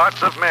the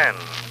hearts of men?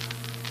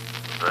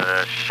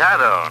 The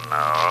shadow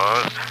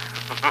knows.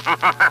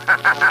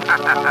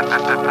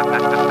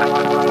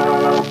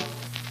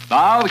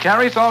 Now, the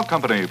Carrie Salt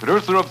Company,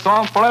 producer of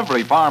salt for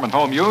every farm and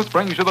home use,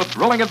 brings you the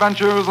thrilling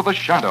adventures of the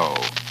Shadow,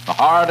 the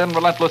hard and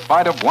relentless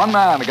fight of one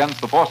man against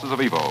the forces of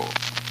evil.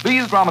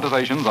 These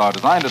dramatizations are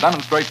designed to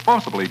demonstrate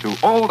forcibly to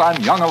old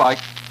and young alike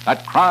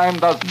that crime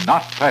does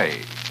not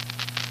pay.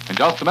 In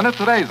just a minute,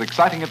 today's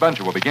exciting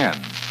adventure will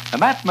begin.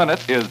 And that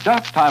minute is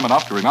just time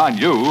enough to remind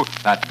you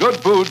that good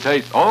food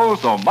tastes oh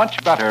so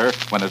much better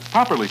when it's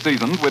properly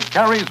seasoned with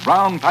Carrie's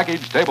round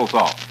package table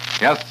salt.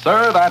 Yes,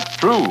 sir, that's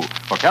true.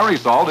 For Carrie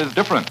salt is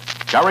different.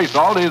 Carrie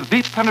salt is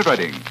deep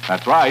penetrating.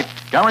 That's right.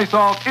 Carrie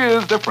salt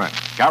is different.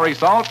 Carrie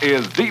salt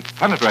is deep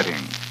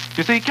penetrating.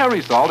 You see,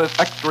 Carrie salt is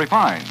extra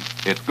refined.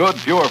 Its good,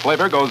 pure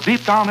flavor goes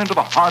deep down into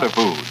the heart of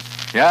food.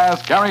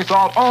 Yes, Carrie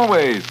salt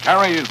always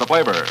carries the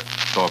flavor.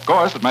 So, of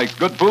course, it makes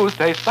good foods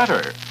taste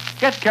better.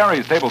 Get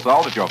Carrie's table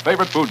salt at your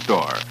favorite food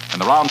store in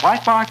the round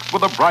white box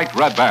with a bright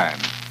red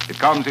band. It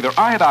comes either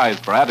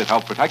iodized for added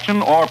health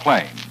protection or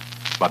plain.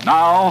 But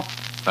now,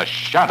 the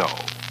Shadow.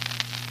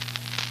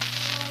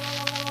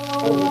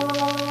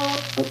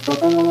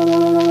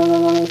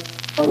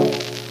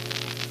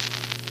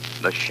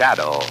 The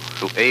Shadow,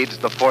 who aids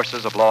the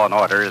forces of law and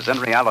order, is in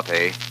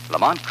reality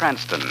Lamont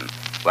Cranston,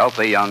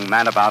 wealthy young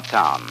man about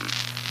town.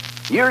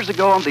 Years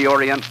ago on the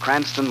Orient,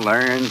 Cranston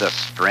learned a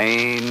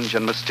strange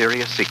and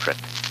mysterious secret.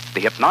 The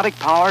hypnotic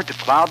power to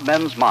cloud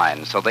men's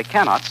minds so they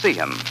cannot see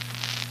him.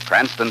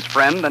 Cranston's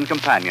friend and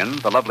companion,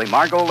 the lovely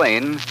Margot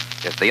Lane,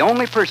 is the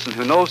only person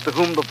who knows to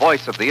whom the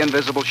voice of the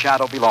invisible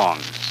shadow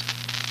belongs.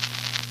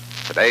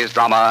 Today's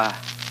drama,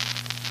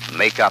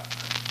 Make Up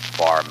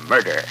for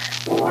Murder.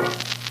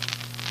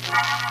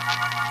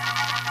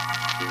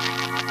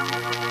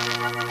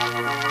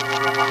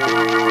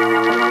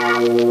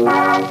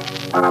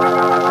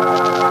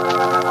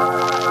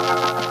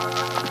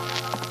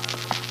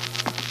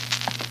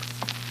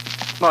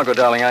 Margot,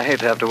 darling, I hate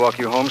to have to walk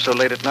you home so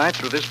late at night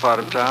through this part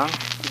of town.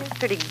 It's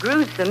pretty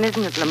gruesome,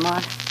 isn't it,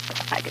 Lamont?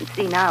 I can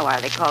see now why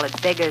they call it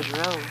Beggar's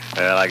Row.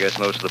 Well, I guess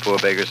most of the poor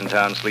beggars in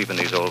town sleep in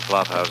these old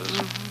flop houses.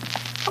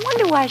 Mm-hmm. I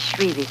wonder why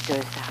Shrevey stood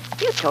us up.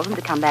 You told him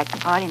to come back to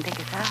the party and pick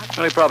us out.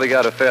 Well, he probably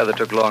got a fare that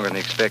took longer than he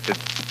expected.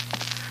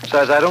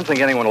 Besides, I don't think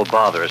anyone will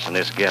bother us in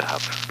this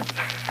get-up.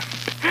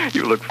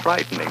 You look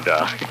frightening,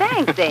 darling.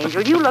 Thanks,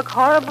 Angel. You look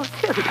horrible,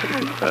 too.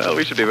 Well,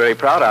 we should be very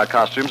proud of our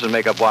costumes and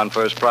makeup won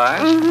first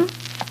prize. Mm-hmm.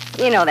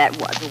 You know, that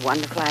was a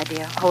wonderful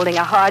idea, holding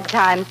a hard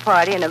times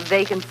party in a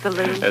vacant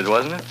saloon. Yes,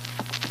 wasn't it?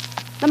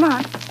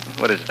 Lamont.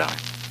 What is it, darling?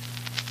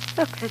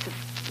 Look, there's a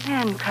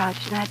man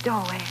crouched in that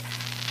doorway.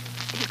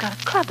 He's got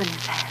a club in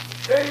his hand.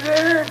 Stay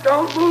there.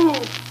 Don't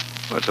move.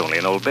 Well, it's only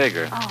an old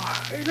beggar.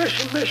 Oh. Hey,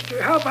 listen,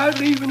 mister. How about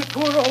leaving the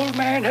poor old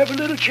man have a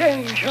little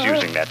change, He's huh?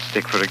 using that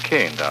stick for a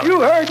cane, darling.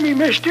 You heard me,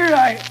 mister.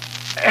 That's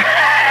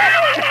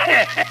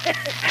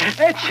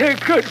a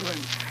good one.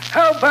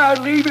 How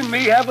about leaving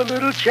me have a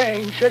little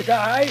change, says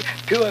I,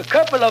 to a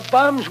couple of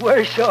bums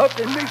worse off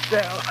than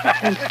myself.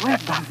 Since we're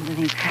bums in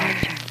these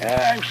cultures.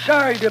 I'm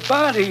sorry to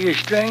bother you,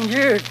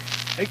 stranger.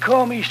 They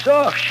call me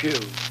Soft Shoe.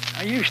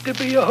 I used to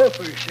be a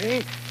hooper,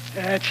 see?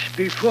 That's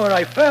before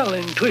I fell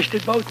and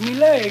twisted both me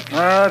legs.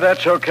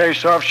 That's okay,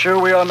 Soft Shoe.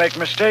 We all make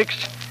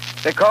mistakes.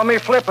 They call me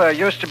Flipper.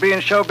 Used to be in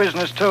show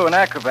business, too, an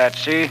acrobat,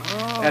 see?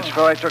 Oh. That's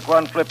before I took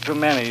one flip too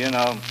many, you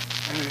know.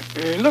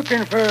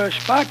 Looking for a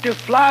spot to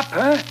flop,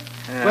 huh?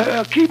 Yeah.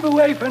 Well, keep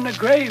away from the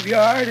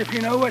graveyard if you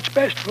know what's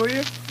best for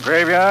you.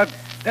 Graveyard?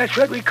 That's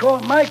what we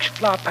call Mike's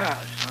flop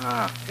house.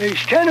 Ah.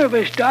 There's 10 of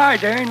us died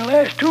there in the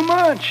last 2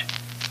 months.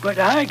 But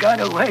I got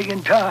away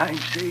in time,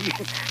 see,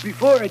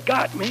 before it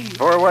got me.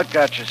 Before what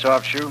got you,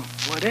 Soft Shoe?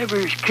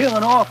 Whatever's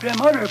killing off them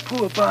other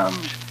poor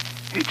bums.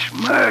 It's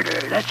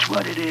murder, that's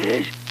what it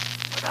is.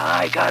 But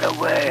I got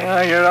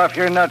away. You're off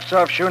your nuts,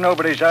 Soft Shoe.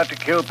 Nobody's out to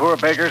kill poor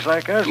beggars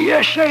like us.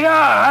 Yes, they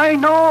are. I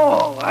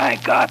know. I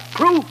got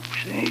proof,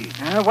 see.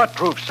 What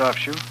proof, Soft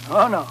Shoe?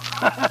 Oh, no.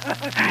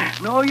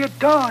 No, you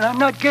don't. I'm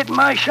not getting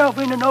myself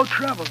into no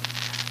trouble.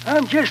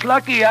 I'm just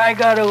lucky I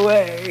got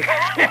away.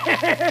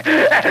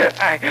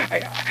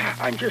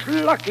 I'm just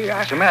lucky.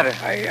 What's the matter?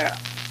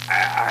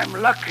 I'm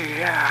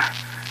lucky.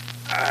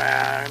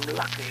 I'm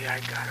lucky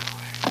I got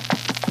away.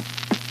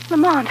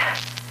 Lamont.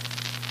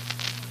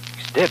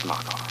 He's dead,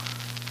 Margot.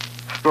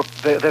 Look,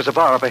 there's a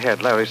bar up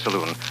ahead, Larry's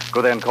Saloon.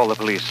 Go there and call the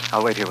police.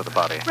 I'll wait here with the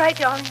body. Right,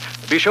 darling.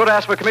 Be sure to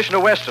ask for Commissioner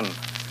Weston.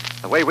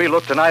 The way we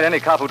look tonight, any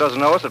cop who doesn't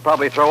know us would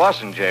probably throw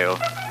us in jail.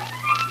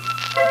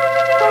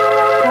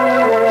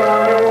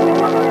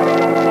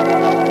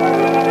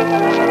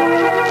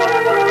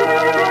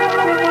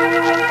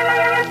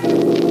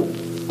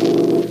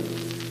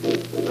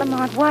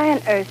 Lamont, why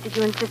on earth did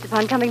you insist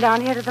upon coming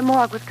down here to the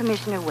morgue with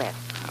Commissioner West?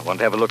 I want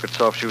to have a look at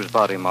Soft Shoe's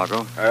body,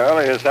 Margot. Well,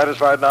 he is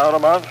satisfied now,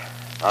 Lamont.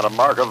 Not a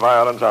mark of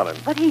violence on him.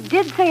 But he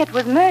did say it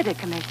was murder,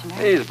 Commissioner.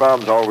 These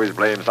bums always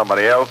blame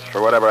somebody else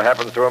for whatever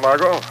happens to a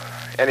Margot.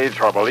 Any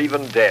trouble,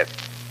 even death.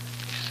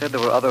 He said there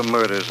were other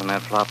murders in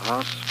that flop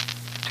house.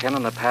 10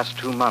 in the past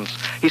 2 months.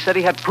 He said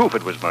he had proof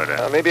it was murder.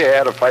 Maybe he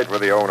had a fight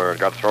with the owner and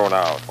got thrown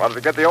out. Wanted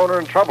to get the owner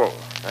in trouble.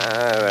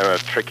 They're a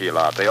tricky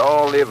lot. They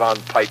all live on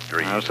pipe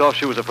dreams. Now, Soft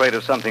Shoe was afraid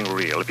of something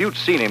real. If you'd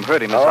seen him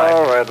hurt him All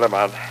right,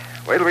 Lamont.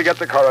 Wait till we get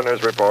the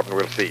coroner's report and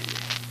we'll see.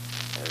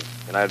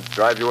 Can I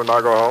drive you and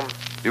Margot home?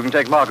 You can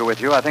take Margot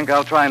with you. I think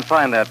I'll try and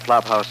find that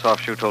flop house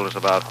Soft Shoe told us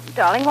about.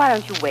 Darling, why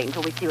don't you wait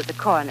until we see what the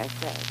coroner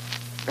says?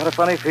 Got a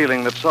funny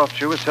feeling that Soft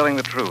Shoe is telling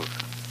the truth.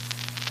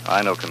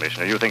 I know,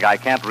 Commissioner. You think I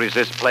can't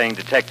resist playing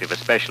detective,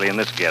 especially in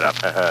this getup.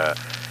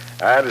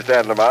 I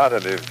understand, Lamont,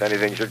 and if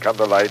anything should come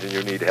to light and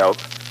you need help,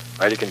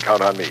 well, you can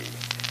count on me.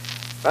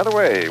 By the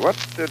way, what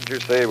did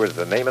you say was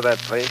the name of that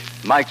place?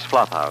 Mike's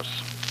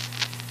Flophouse.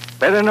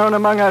 Better known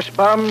among us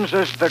bums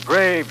as the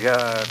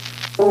Graveyard.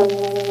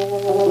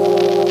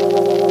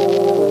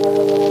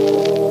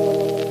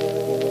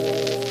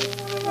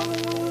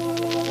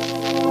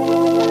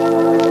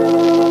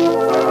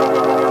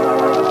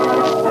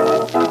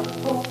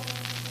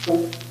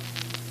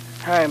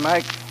 Hi,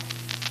 Mike.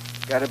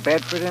 Got a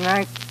bed for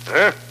tonight?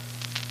 Huh?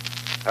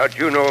 How'd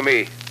you know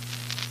me?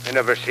 I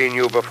never seen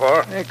you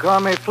before. They call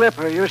me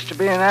Flipper. Used to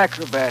be an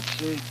acrobat,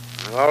 see?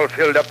 All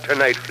filled up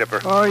tonight,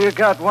 Flipper. Oh, you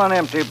got one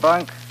empty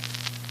bunk.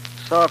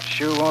 Soft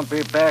Shoe won't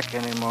be back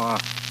anymore.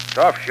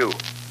 Soft Shoe?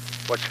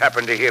 What's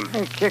happened to him?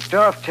 He kicked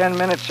off 10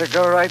 minutes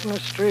ago right in the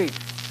street.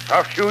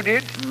 Soft Shoe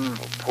did? Oh,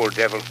 poor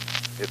devil.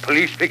 The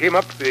police pick him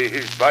up?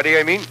 His body,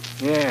 I mean?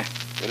 Yeah.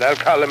 Well, I'll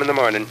call him in the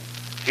morning.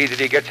 See that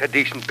he gets a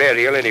decent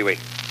burial anyway.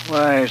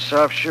 Why,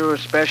 Soft Shoe a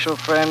special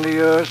friend of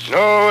yours?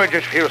 No, I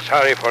just feel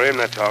sorry for him,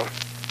 that's all.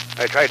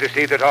 I try to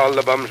see that all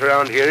the bums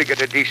around here get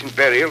a decent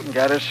burial.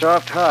 Got a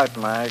soft heart,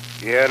 Mike.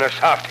 Yeah, and a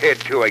soft head,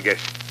 too, I guess.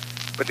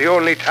 But the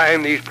only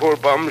time these poor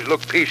bums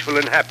look peaceful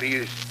and happy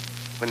is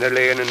when they're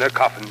laying in their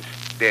coffins,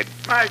 dead.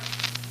 Mike,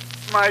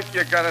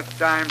 you got a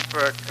dime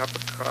for a cup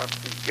of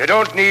coffee? You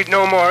don't need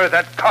no more of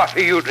that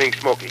coffee you drink,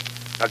 Smokey.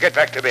 Now get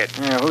back to bed.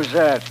 Yeah, who's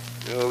that?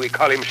 Oh, we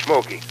call him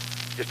Smokey.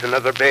 Just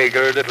another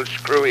beggar, a little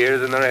screwier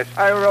than the rest.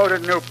 I wrote a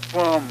new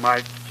poem,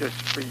 Mike, just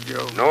for you.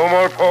 No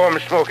more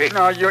poems, Smokey.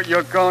 No,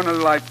 you're going to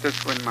like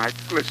this one, Mike.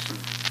 Listen.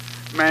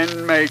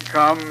 Men may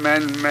come,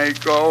 men may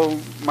go.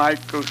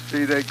 Michael,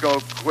 see they go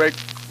quick,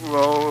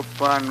 row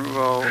upon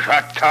row.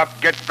 Shut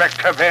up. Get back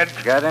to bed.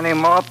 Got any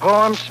more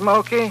poems,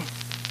 Smokey?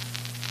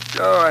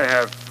 Sure I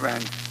have,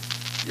 friends.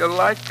 You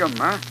like them,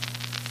 huh?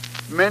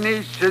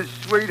 Minnie's his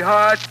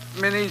sweetheart.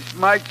 Minnie's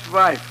Mike's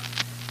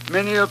wife.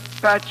 Minnie'll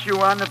pat you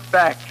on the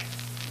back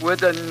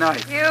with a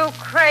knife. You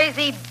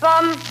crazy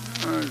bum.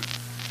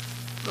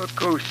 Look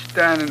who's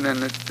standing in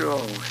the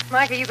doorway.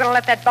 Mike, are you going to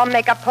let that bum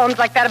make up poems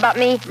like that about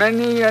me?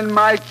 Minnie and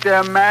Mike,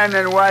 they're man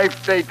and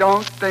wife. They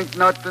don't think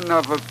nothing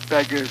of a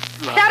beggar's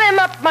life. Shut him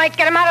up, Mike.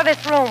 Get him out of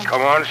this room.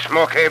 Come on,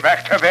 Smokey,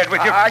 back to bed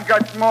with you. I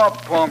got more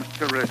poems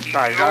to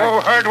recite. You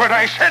heard what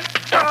I said.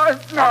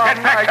 No,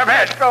 get back Mike, to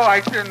bed. No,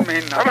 I didn't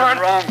mean nothing Come on.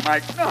 wrong,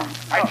 Mike. No.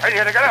 I tell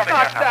you to get out of here.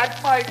 Not that,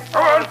 Mike.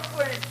 Come on.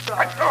 Please,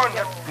 I'm going,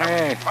 you.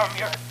 Hey,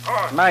 Come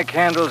on. Mike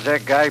handles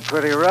that guy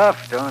pretty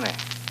rough, don't he?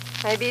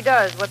 Maybe he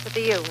does. What's it to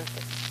you, mister?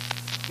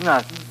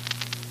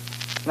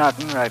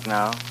 Nothing right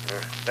now.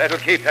 That'll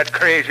keep that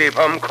crazy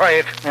bum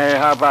quiet. Hey,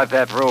 how about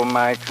that room,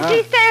 Mike, huh?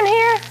 Does he stand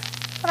here?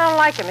 I don't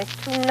like him. He's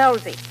too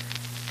nosy.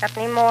 Got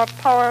any more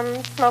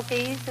poems,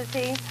 Smokies, is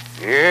he?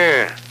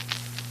 Yeah.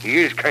 He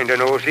is kind of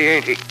nosy,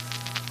 ain't he?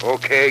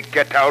 Okay,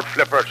 get out,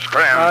 Flipper.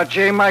 Scram. Oh,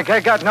 gee, Mike,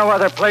 I got no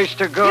other place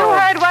to go. You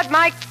heard what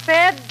Mike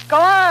said. Go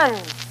on.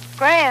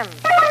 Scram.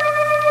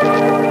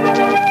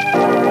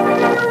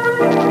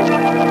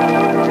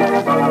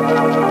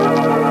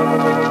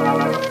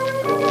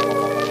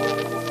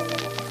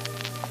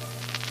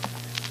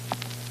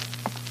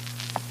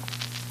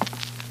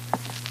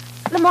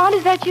 Lamont,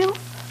 is that you?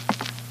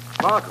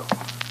 Margot,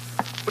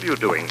 what are you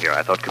doing here?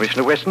 I thought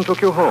Commissioner Weston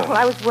took you home. Well,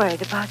 I was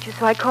worried about you,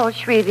 so I called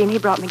Shrevey, and he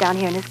brought me down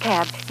here in his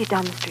cab. He's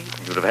down the street.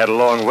 You'd have had a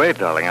long wait,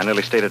 darling. I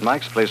nearly stayed at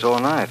Mike's place all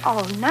night.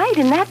 All night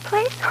in that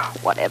place?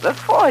 Whatever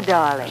for,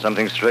 darling?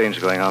 Something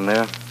strange going on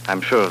there.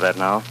 I'm sure of that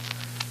now.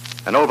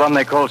 An old bum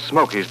they call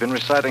Smokey's been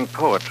reciting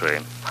poetry.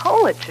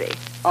 Poetry?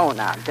 Oh,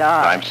 now,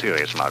 darling. I'm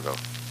serious, Margot.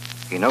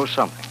 He knows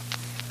something.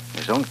 In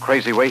his own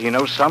crazy way, he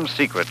knows some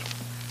secret.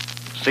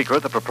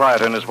 Secret the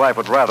proprietor and his wife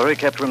would rather he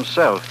kept to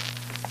himself.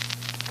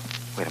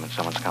 Wait a minute,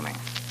 someone's coming.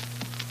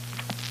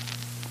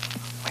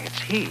 Why, it's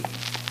he.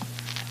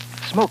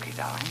 Smokey,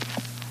 darling.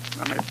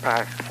 Let me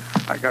pass.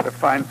 I got to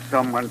find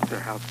someone to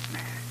help me.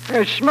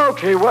 Hey,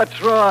 Smokey,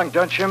 what's wrong?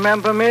 Don't you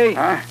remember me?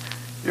 Huh?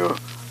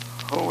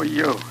 Who are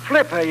you?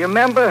 Flipper, you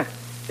remember?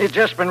 You've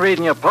just been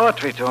reading your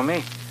poetry to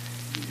me.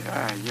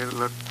 Yeah, you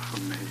looked for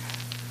me.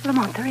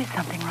 Lamont, there is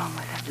something wrong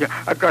with him.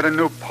 Yeah, I got a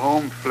new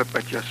poem,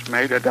 Flipper. Just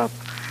made it up.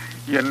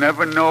 You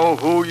never know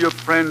who your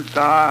friends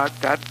are.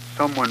 That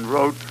someone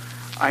wrote.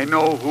 I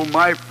know who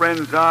my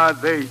friends are.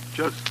 They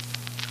just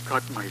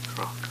cut my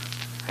throat.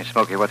 Hey,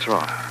 Smokey, what's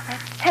wrong?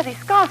 Heavy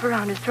scarf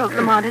around his throat,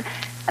 Lamont,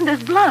 and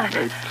there's blood.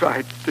 They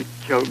tried to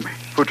kill me.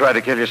 Who tried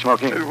to kill you,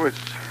 Smokey? It was...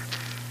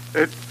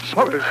 He's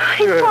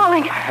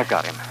falling. I've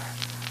got him.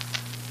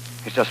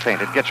 He's just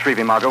fainted. Get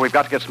Shrevey, Margot. We've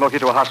got to get Smokey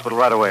to a hospital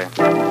right away.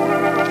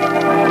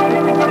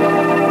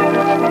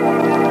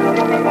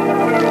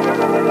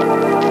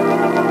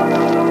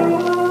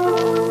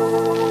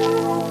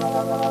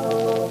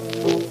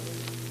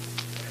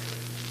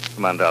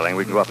 Come on, darling.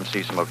 We can go up and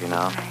see Smokey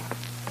now.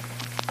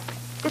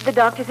 Did the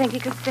doctor think he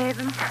could save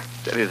him?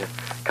 Said his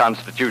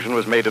constitution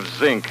was made of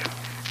zinc.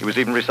 He was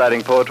even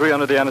reciting poetry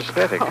under the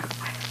anesthetic. Oh.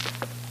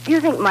 You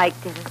think Mike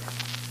did it?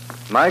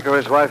 Mike or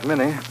his wife,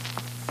 Minnie?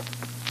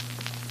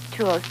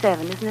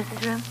 207, isn't this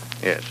his room?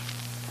 Yes.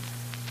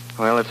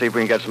 Well, let's see if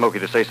we can get Smokey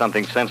to say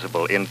something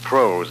sensible in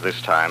prose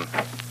this time.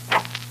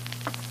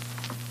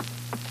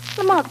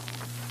 Lamont,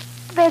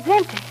 bed's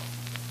empty.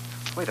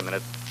 Wait a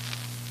minute.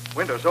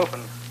 Window's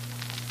open.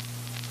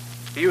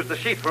 He used the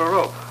sheet for a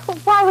rope. Well,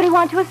 why would he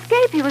want to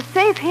escape? He was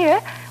safe here.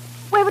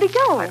 Where would he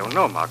go? I don't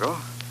know, Margot.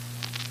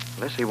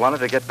 Unless he wanted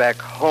to get back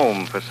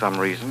home for some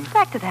reason.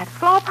 Back to that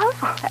flop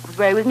house? Well, that was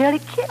where he was nearly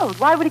killed.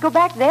 Why would he go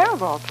back there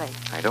of all places?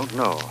 I don't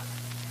know.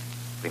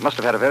 He must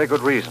have had a very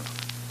good reason.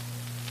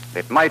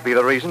 It might be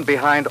the reason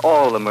behind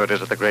all the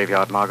murders at the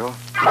graveyard, Margot.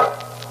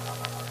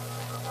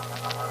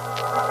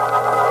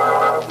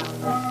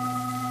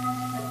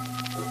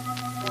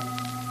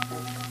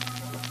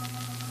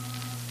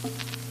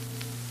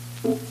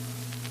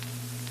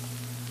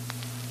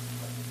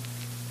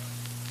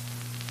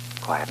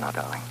 Quiet now,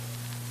 darling.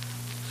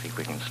 See if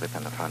we can slip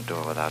in the front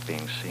door without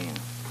being seen.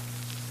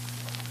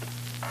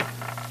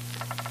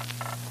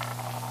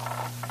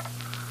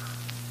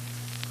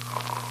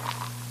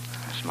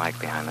 There's Mike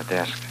behind the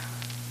desk.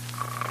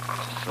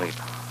 He's asleep.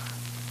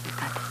 You've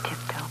got to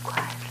tiptoe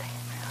quietly.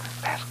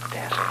 Past the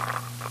desk.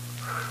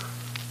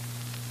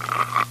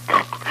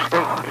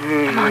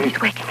 Come on,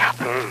 he's waking up.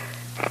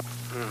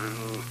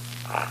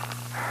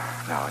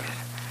 No, he's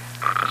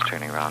just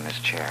turning around in his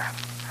chair.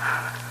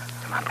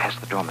 Come on, past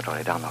the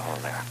dormitory, down the hall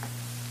there.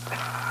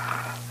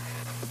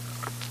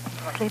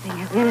 Sleeping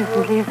as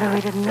innocently as though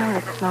he didn't know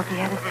that Smokey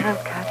had his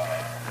throat cut.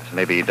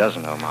 Maybe he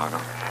doesn't know, Margot.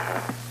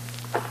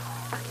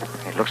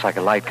 It looks like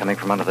a light coming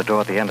from under the door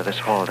at the end of this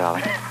hall,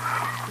 darling.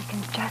 We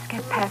can just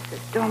get past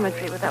this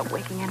dormitory without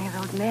waking any of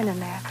those men in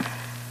there.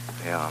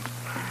 Yeah.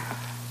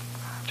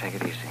 Take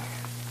it easy.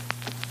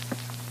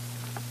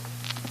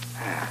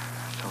 Yeah,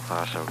 so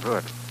far, so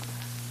good.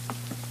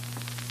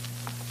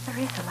 There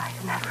is a light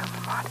in that room,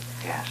 Lamont.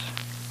 Yes.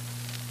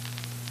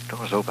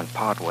 Door's open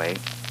part way.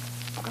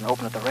 We're going to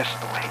open it the rest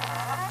of the way.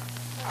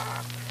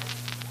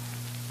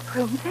 The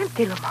room's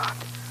empty, Lamont.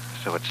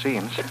 So it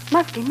seems.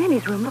 Must be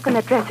Minnie's room. Look in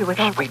that dresser with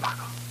all... Wait,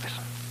 Margot.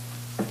 Listen.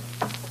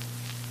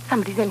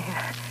 Somebody's in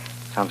here.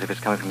 Sounds as if it's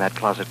coming from that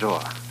closet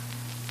door.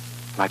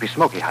 Might be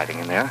Smokey hiding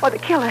in there. Or the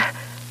killer.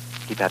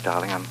 Keep that,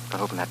 darling. I'm going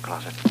to open that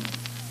closet.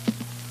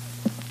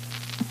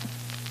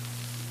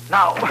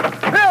 Now!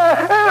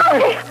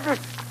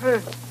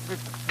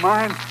 It's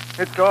mine.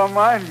 It's all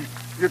mine.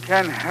 You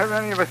can't have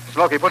any of it.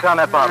 Smokey, put down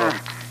that bottle.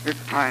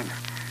 It's mine.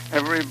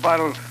 Every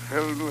bottle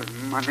filled with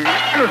money.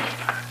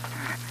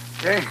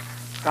 Okay?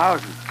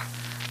 Thousands.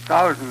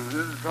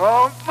 It's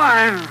all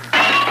mine.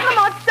 Come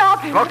on,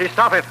 stop him. Smokey,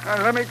 stop it.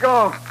 Let me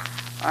go.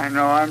 I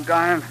know I'm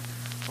dying.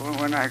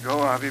 But when I go,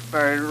 I'll be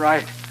buried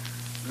right.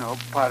 No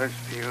potter's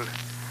field.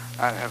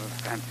 I'll have a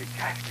fancy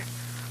casket.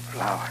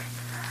 Flowers.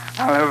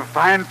 I'll have a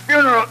fine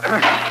funeral.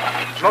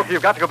 Smokey,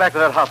 you've got to go back to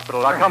that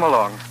hospital. Now, come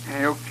along.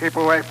 You keep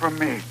away from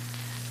me.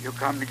 You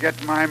come to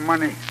get my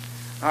money.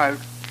 I'll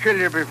kill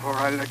you before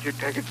I let you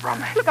take it from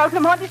me. Look out,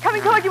 Lamont. He's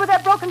coming toward you with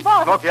that broken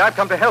bottle. Smokey, I've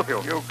come to help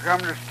you. You come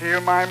to steal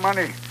my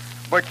money,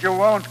 but you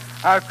won't.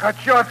 I'll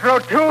cut your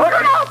throat, too. Look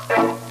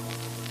out!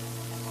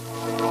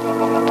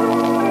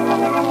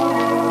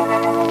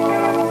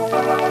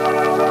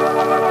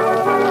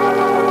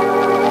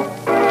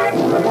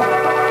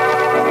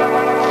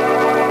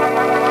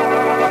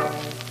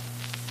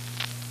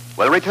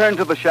 We'll return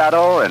to the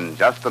shadow in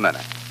just a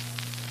minute.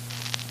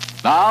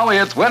 Now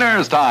it's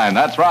winners' time.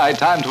 That's right.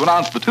 Time to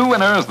announce the two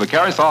winners of the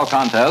Carrie Saul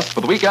contest for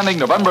the week ending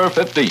November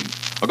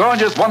 15th. A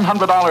gorgeous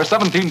 $100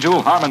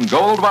 17-jewel Harman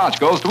Gold watch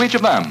goes to each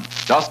of them,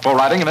 just for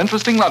writing an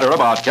interesting letter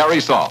about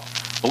Carrie Saul.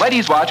 The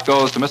ladies' watch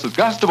goes to Mrs.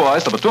 Gus Du Bois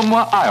of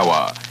Ottumwa,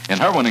 Iowa. In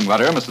her winning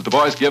letter, Mrs. Du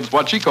Bois gives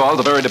what she calls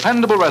a very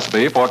dependable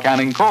recipe for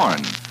canning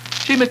corn.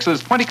 She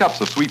mixes 20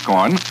 cups of sweet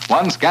corn,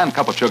 1 scant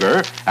cup of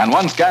sugar, and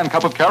 1 scant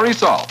cup of Carrie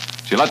salt.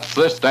 She lets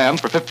this stand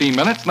for 15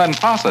 minutes and then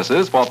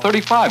processes for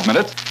 35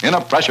 minutes in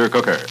a pressure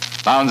cooker.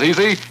 Sounds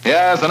easy?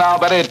 Yes, and I'll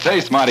bet it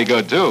tastes mighty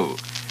good, too.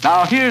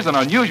 Now, here's an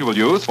unusual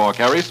use for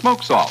Carrie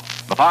smoked salt,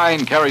 the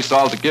fine Carrie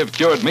salt to give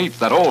cured meats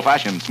that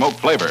old-fashioned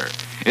smoked flavor.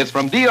 It's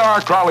from D.R.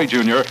 Crowley,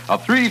 Jr.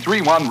 of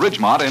 331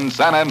 Ridgemont in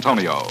San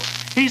Antonio.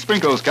 He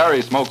sprinkles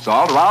Carrie smoked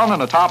salt around in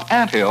the top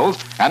ant hills,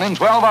 and in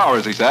 12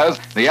 hours, he says,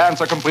 the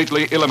ants are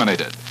completely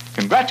eliminated.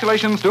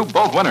 Congratulations to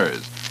both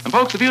winners. And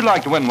folks, if you'd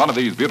like to win one of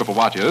these beautiful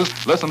watches,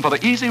 listen for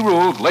the easy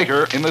rules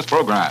later in this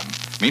program.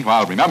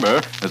 Meanwhile,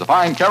 remember, there's a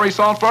fine Kerry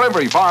salt for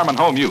every farm and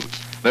home use.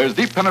 There's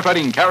deep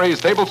penetrating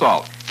Kerry's table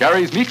salt,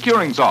 Kerry's meat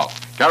curing salt,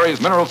 Kerry's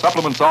mineral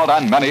supplement salt,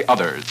 and many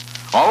others.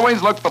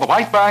 Always look for the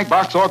white bag,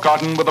 box, or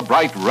carton with a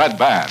bright red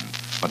band.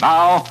 But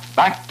now,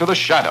 back to the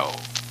Shadow.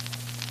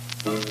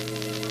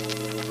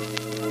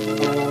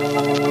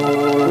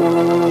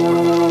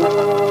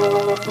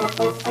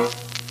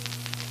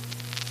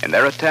 In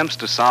their attempts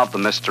to solve the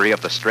mystery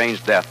of the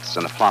strange deaths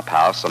in the flop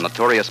house on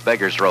Notorious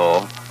Beggars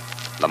Row,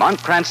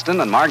 Lamont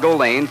Cranston and Margot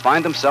Lane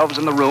find themselves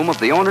in the room of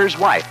the owner's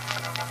wife.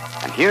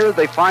 And here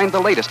they find the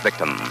latest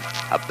victim,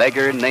 a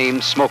beggar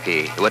named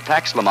Smokey, who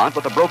attacks Lamont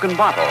with a broken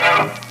bottle.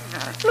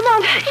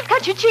 Lamont, he's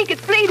cut your cheek.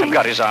 It's bleeding. I've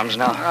got his arms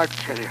now. I'll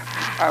kill you.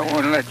 I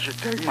won't let you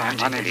take my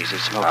money. Take it easy,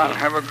 Smokey. I'll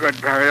have a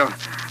good burial.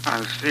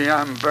 I'll see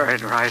I'm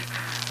buried right.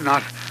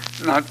 Not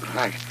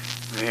like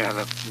the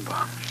other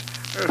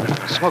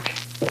bums. Smokey.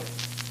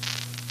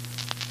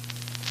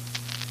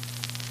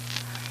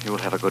 You'll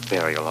have a good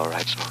burial, all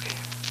right, Smokey.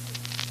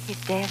 He's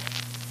dead.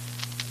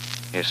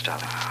 Yes,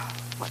 darling.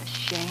 What a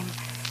shame.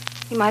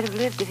 He might have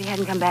lived if he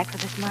hadn't come back for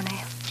this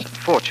money. There's a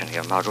fortune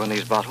here, Margot, in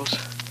these bottles.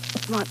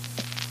 Lamont,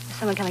 there's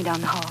someone coming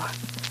down the hall.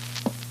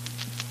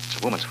 It's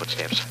a woman's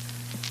footsteps.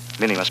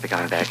 Minnie must be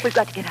coming back. We've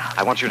got to get out.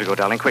 I want you to go,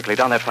 darling, quickly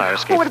down that fire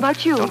escape. Oh, what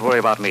about you? Don't worry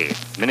about me.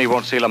 Minnie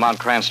won't see Lamont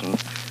Cranston.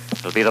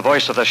 It'll be the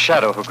voice of the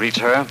Shadow who greets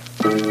her.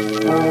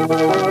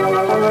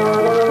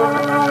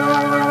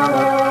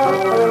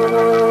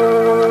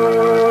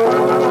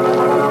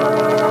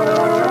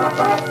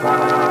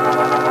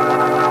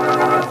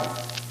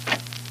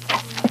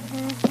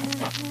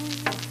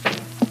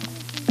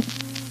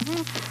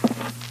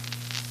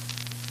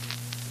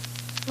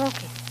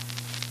 Smokey.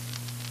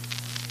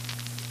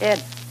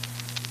 Dead.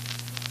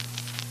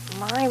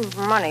 My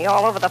money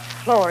all over the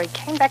floor. He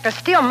came back to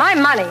steal my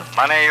money.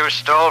 Money you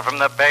stole from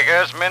the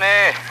beggars,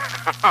 Minnie?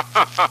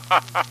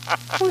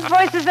 Whose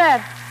voice is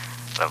that?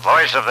 The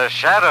voice of the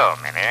Shadow,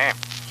 Minnie.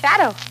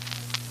 Shadow.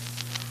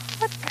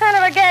 What kind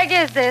of a gag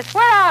is this?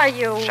 Where are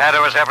you?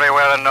 Shadow is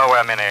everywhere and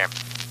nowhere, Minnie.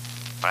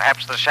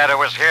 Perhaps the Shadow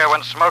was here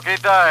when Smokey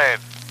died.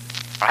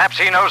 Perhaps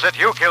he knows that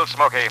you killed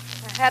Smokey.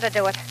 I had to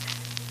do it.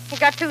 He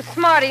got too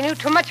smart. He knew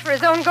too much for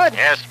his own good.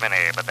 Yes,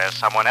 Minnie, but there's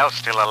someone else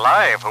still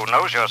alive who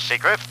knows your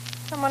secret.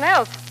 Someone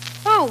else?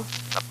 Who?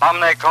 The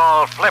bum they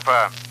call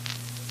Flipper.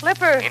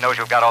 Flipper? He knows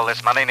you've got all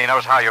this money, and he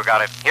knows how you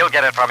got it. He'll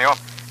get it from you.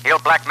 He'll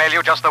blackmail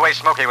you just the way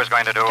Smokey was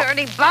going to do.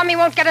 Dirty bum. He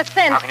won't get a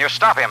cent. How can you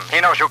stop him? He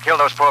knows you killed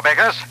those poor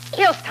beggars.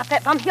 He'll stop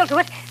that bum. He'll do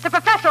it. The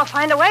professor will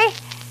find a way.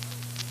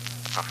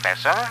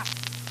 Professor?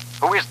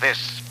 Who is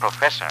this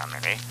professor,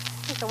 Minnie?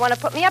 He's the one who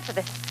put me up to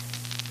this.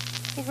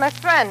 He's my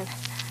friend.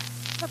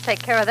 He'll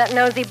take care of that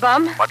nosy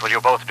bum. What will you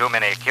both do,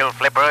 Minnie? Kill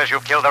Flipper as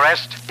you've killed the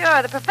rest?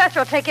 Sure, the professor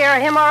will take care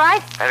of him, all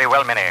right? Very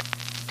well, Minnie.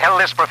 Tell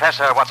this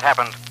professor what's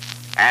happened.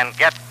 And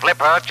get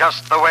Flipper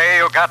just the way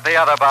you got the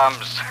other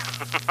bums.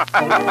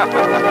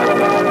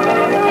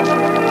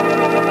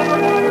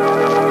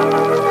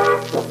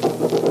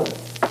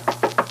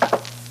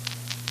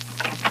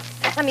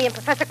 Let me in,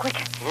 Professor, quick.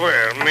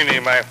 Well, Minnie,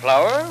 my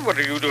flower, what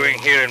are you doing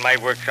here in my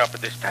workshop at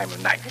this time of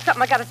night? There's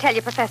something I got to tell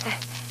you, Professor.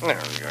 Well,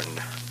 you're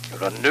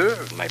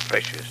unnerved, my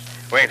precious.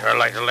 Wait her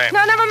light a lamp.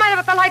 No, never mind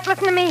about the light.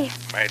 Listen to me.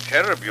 My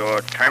cherub,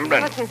 you're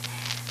trembling. Listen,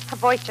 a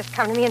voice just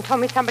come to me and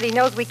told me somebody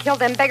knows we killed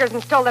them beggars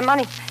and stole their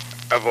money.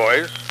 A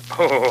voice?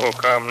 Oh,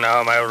 come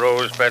now, my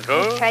rose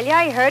petal. I tell you,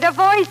 I heard a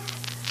voice.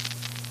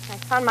 I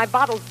found my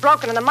bottles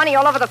broken and the money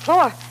all over the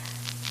floor.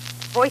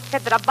 The voice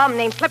said that a bum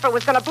named Flipper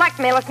was going to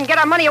blackmail us and get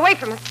our money away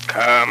from us.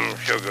 Come,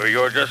 sugar,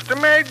 you're just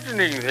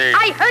imagining things.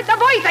 I heard the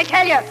voice, I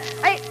tell you.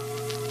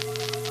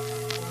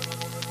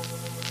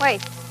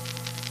 Wait.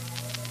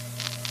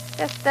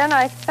 Just then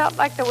I felt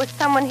like there was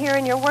someone here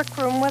in your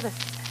workroom with us.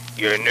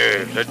 Your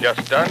nerves are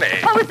just done,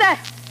 eh? What was that?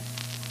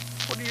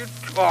 What are you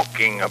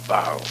talking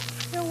about?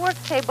 Your work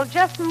table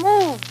just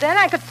moved. Then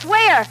I could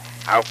swear.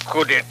 How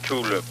could it,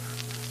 Tulip?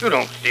 You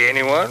don't see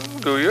anyone,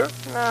 do you?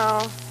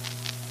 No.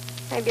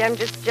 Maybe I'm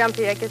just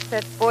jumpy. I guess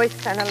that voice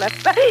kind of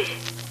left.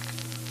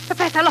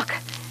 Professor, look.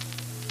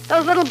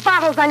 Those little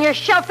bottles on your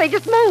shelf, they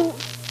just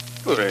moved.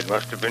 Well, it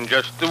must have been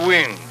just the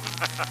wind.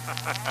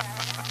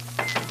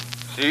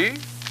 See?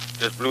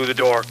 Just blew the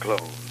door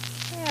closed.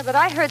 Yeah, but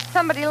I heard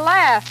somebody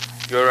laugh.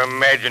 You're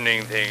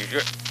imagining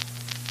things.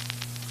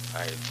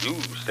 I do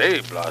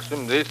say,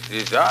 Blossom, this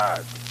is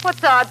odd.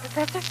 What's odd,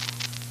 Professor?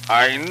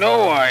 I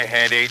know I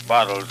had 8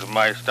 bottles of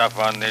my stuff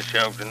on this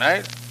shelf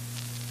tonight.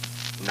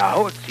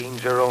 Now it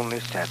seems there are only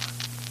 7.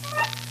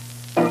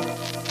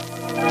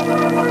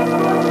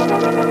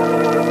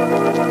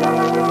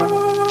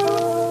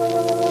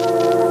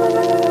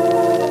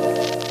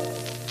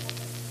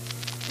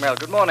 Well,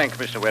 good morning,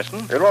 Commissioner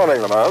Weston. Good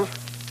morning, Lamont.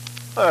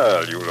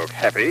 Well, you look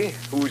happy.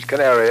 Whose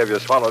canary have you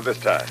swallowed this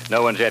time?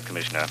 No one's yet,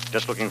 Commissioner.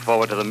 Just looking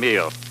forward to the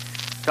meal.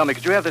 Tell me,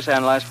 could you have this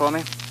analyzed for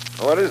me?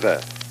 What is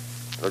that?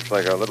 Looks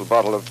like a little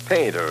bottle of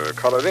paint or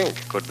colored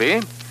ink. Could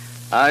be.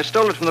 I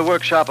stole it from the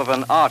workshop of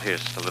an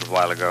artist a little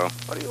while ago.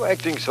 What are you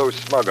acting so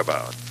smug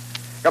about?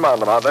 Come on,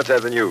 Lamont, let's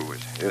have the news.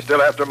 You're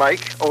still after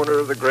Mike, owner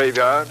of the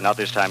graveyard? Not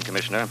this time,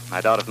 Commissioner.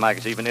 I doubt if Mike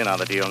is even in on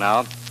the deal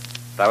now.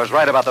 If I was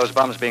right about those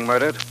bums being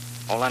murdered,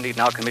 all I need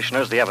now, Commissioner,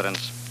 is the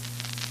evidence.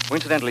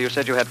 Coincidentally, you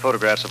said you had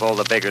photographs of all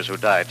the beggars who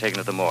died taken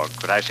to the morgue.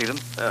 Could I see them?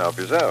 Yeah, help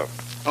yourself.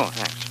 Oh,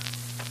 thanks.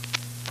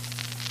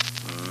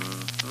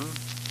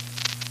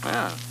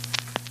 Ah,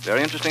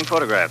 very interesting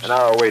photographs.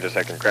 Now, wait a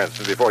second,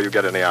 Cranston, before you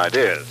get any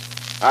ideas.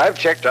 I've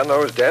checked on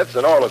those deaths,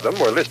 and all of them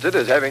were listed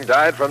as having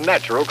died from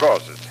natural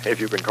causes,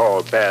 if you can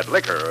call bad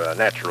liquor a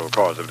natural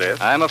cause of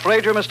death. I'm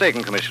afraid you're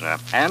mistaken, Commissioner,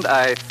 and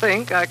I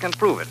think I can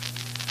prove it,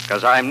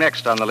 because I'm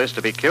next on the list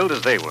to be killed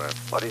as they were.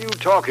 What are you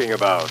talking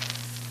about?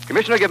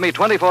 Commissioner, give me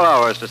 24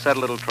 hours to set a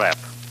little trap.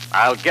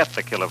 I'll get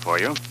the killer for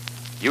you,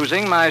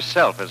 using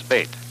myself as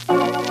bait.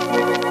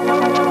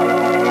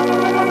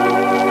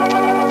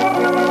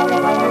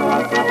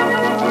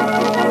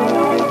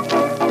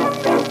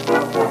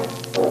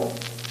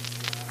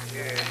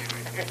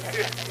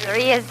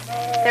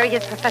 There he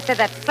is, Professor,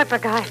 that flipper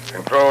guy.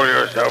 Control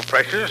yourself,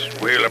 Precious.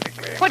 We'll up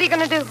quickly. What are you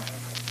going to do?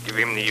 Give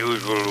him the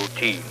usual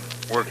routine.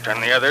 Worked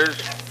on the others,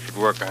 should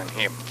work on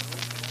him.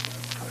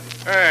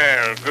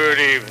 Well, good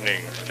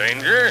evening,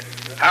 stranger.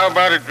 How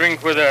about a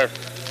drink with us?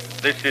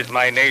 This is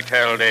my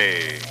natal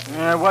day.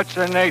 What's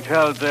a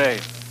natal day?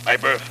 My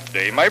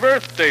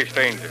birthday,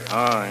 stranger.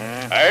 Oh,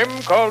 yeah?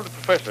 I'm called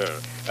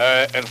Professor.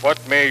 And what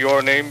may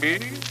your name be?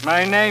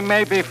 My name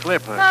may be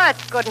Flipper. Oh,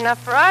 that's good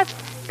enough for us.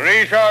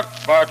 3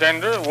 shots,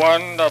 bartender,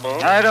 1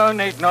 double. I don't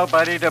need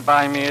nobody to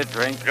buy me a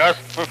drink. Just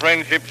for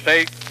friendship's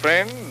sake,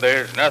 friend.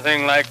 There's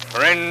nothing like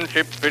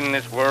friendship in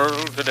this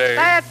world today.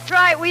 That's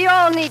right. We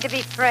all need to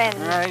be friends.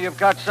 You've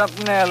got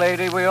something there,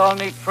 lady. We all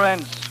need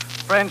friends.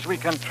 Friends we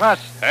can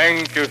trust.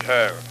 Thank you,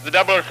 sir. The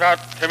double shot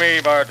to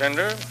me,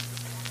 bartender.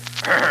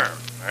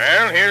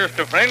 Well, here's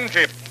to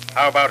friendship.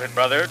 How about it,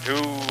 brother?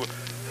 To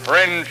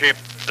friendship,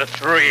 the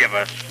 3 of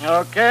us.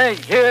 Okay,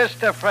 here's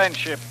to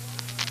friendship.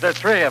 The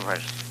 3 of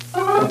us.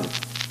 For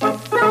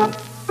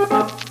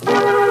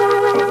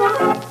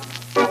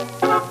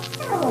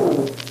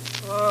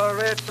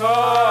it's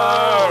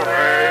always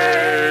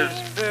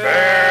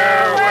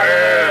fair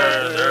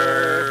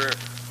weather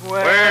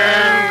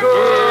when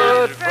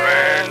good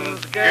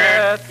friends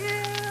get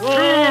together.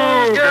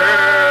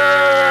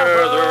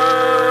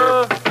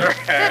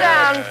 Sit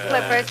down,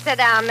 Flipper. Sit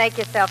down. Make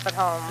yourself at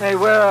home. Hey,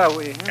 where are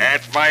we?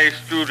 At my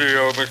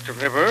studio, Mr.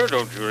 Flipper,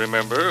 don't you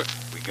remember?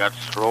 We got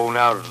thrown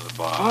out of the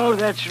bar. Oh,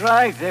 that's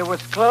right. They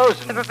was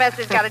closing. The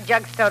professor's got a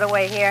jug stowed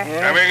away here.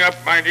 Yeah. Coming up,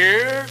 my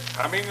dear.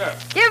 Coming up.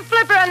 Give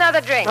Flipper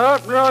another drink. Oh,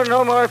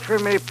 no more for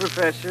me,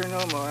 Professor.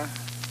 No more.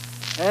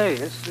 Hey,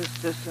 this is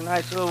just a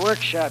nice little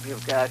workshop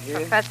you've got here.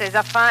 Professor's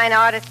a fine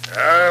artist.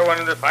 One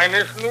of the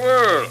finest in the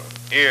world.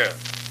 Here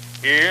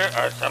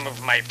are some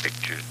of my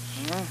pictures.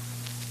 Hmm?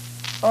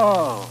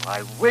 Oh,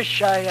 I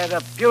wish I had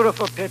a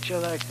beautiful picture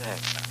like that.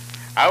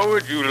 How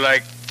would you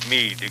like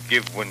me to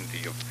give one to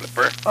you,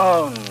 Flipper?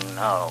 Oh,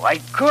 no, I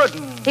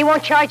couldn't. He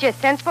won't charge you a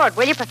cent for it,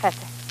 will you,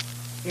 Professor?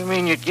 You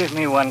mean you'd give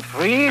me one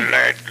free?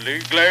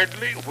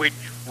 Gladly. Which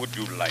would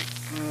you like?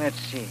 Let's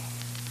see.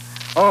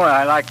 Oh,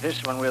 I like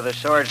this one with the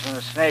swords and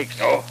the snakes.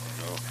 No.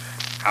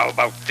 How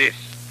about this?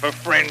 For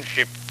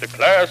friendship, the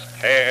clasped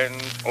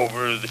hands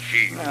over the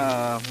shield.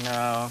 No.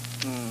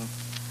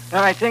 No,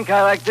 I think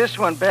I like this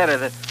one better,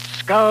 the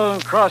skull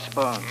and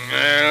crossbones.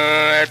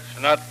 Well, that's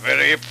not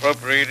very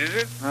appropriate, is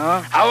it?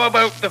 Huh? How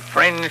about the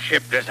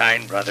friendship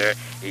design, brother?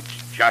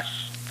 It's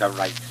just the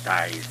right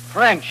size.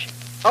 Friendship.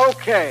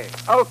 Okay.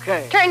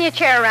 Turn your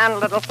chair around a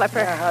little, Flipper.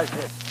 Yeah, how's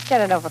this?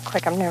 Get it over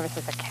quick. I'm nervous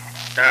as a cat.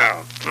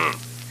 Now,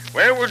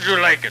 where would you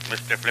like it,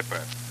 Mr.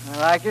 Flipper? You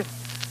like it?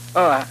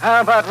 Oh,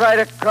 how about right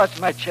across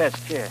my chest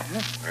here?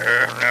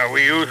 Huh? Now,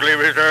 we usually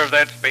reserve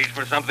that space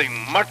for something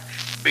much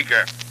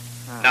bigger.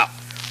 Now,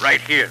 right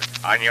here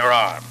on your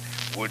arm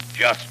would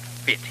just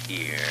fit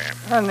here.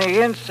 On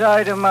the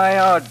inside of my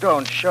arm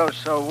don't show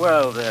so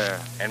well there.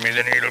 Hand me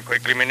the needle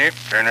quickly, Minnie.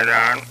 Turn it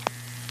on.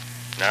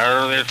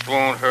 Now, this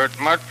won't hurt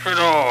much at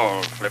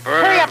all, Flipper.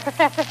 Hurry up,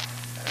 Professor.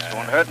 This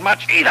won't hurt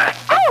much either.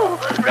 Oh!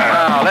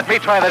 Now, let me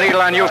try the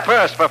needle on you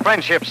first, for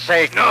friendship's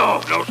sake.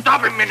 No,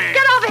 stop him, Minnie.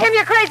 Get over him,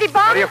 you crazy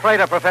bum! What are you afraid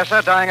of,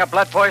 Professor? Dying of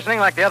blood poisoning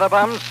like the other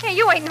bums? Hey,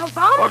 you ain't no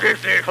bum. What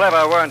is this?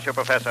 Clever, weren't you,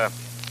 Professor?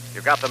 You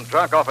got them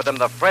drunk, offered them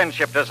the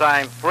friendship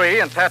design free,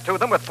 and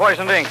tattooed them with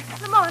poisoned ink.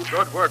 Lamont.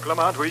 Good work,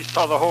 Lamont. We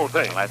saw the whole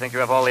thing. Well, I think you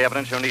have all the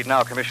evidence you need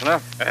now, Commissioner.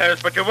 Yes,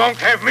 but you won't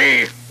have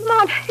me.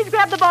 Lamont, he's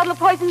grabbed the bottle of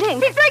poisoned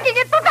ink. He's drinking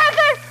it,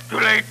 Professor! Too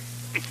late.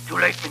 It's too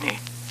late, Minnie.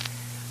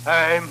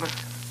 I'm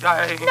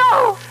dying.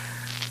 No!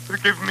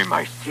 Forgive me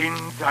my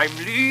sins. I'm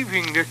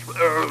leaving this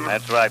world.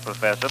 That's right,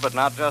 Professor, but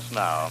not just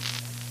now.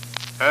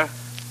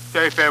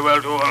 Say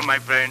farewell to all my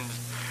friends.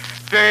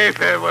 Say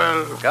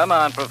farewell. Come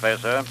on,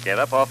 Professor. Get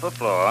up off the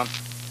floor.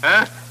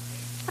 Huh?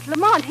 But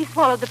Lamont, he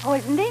swallowed the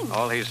poisoned ink.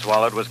 All he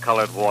swallowed was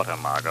colored water,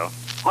 Margot.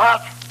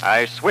 What?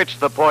 I switched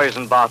the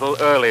poison bottle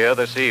earlier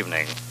this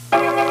evening.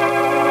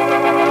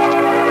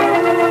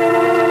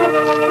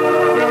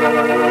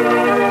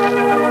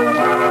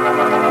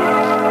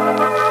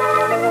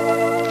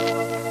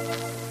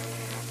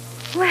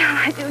 Well,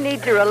 I do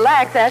need to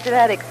relax after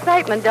that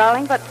excitement,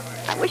 darling, but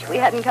I wish we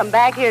hadn't come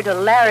back here to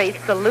Larry's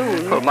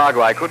saloon. Well,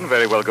 Margot, I couldn't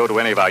very well go to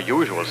any of our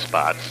usual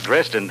spots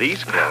dressed in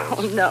these clothes.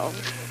 Oh, no.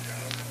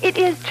 It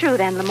is true,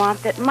 then,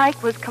 Lamont, that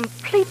Mike was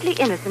completely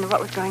innocent of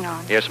what was going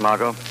on. Yes,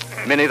 Margot.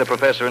 Minnie, the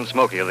professor, and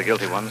Smokey are the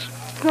guilty ones.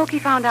 Smokey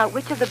found out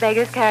which of the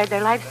beggars carried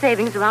their life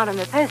savings around on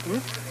their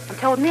persons and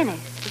told Minnie.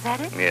 Is that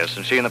it? Yes,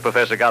 and she and the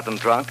professor got them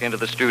drunk into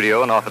the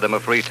studio and offered them a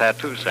free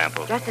tattoo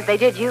sample. Just as they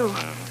did you.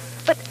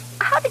 But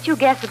how did you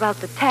guess about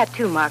the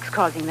tattoo marks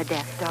causing the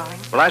death, darling?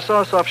 Well, I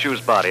saw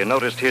Soft-Shoe's body and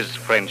noticed his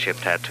friendship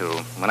tattoo.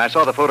 When I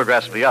saw the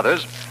photographs of the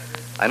others,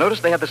 I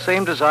noticed they had the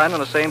same design in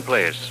the same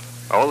place.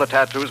 All the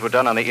tattoos were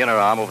done on the inner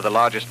arm over the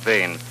largest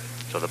vein,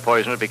 so the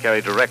poison would be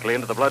carried directly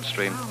into the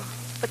bloodstream. Oh,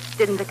 but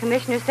didn't the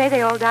commissioner say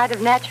they all died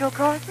of natural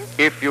causes?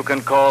 If you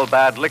can call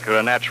bad liquor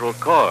a natural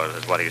cause,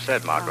 is what he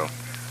said, Margot.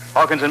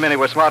 Hawkins and Minnie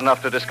were smart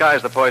enough to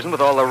disguise the poison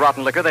with all the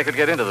rotten liquor they could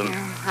get into them.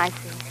 Oh, I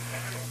see.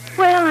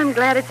 Well, I'm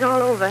glad it's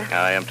all over.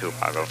 I am too,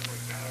 Margot.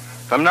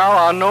 From now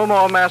on, no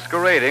more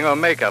masquerading or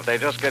makeup. They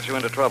just get you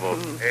into trouble.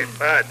 Hey,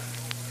 Bud,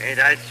 ain't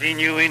I seen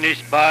you in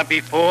this bar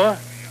before?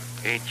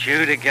 Ain't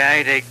you the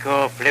guy they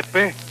call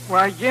Flipper?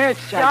 Why, yes,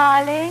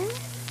 Darling?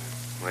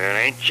 Well,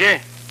 ain't you?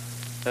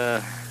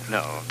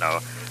 No.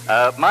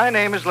 My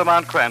name is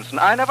Lamont Cranston.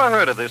 I never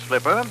heard of this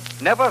Flipper.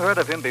 Never heard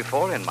of him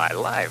before in my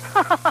life.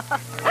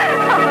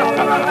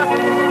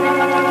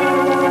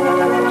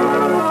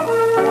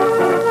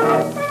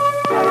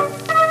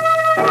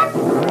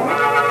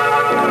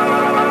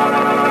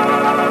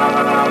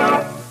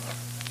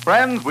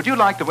 Friends, would you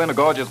like to win a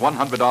gorgeous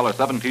 $100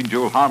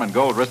 17-jewel Harman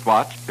Gold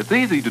wristwatch? It's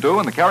easy to do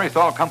in the Carrie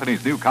Salt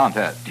Company's new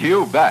contest.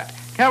 You bet.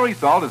 Carrie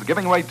Salt is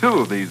giving away 2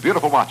 of these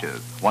beautiful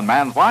watches. One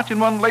man's watch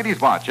and one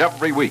lady's watch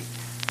every week.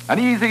 An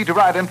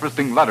easy-to-write,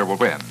 interesting letter will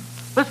win.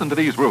 Listen to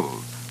these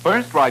rules.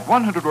 First, write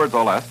 100 words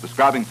or less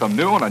describing some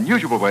new and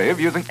unusual way of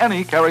using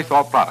any Carrie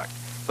Salt product.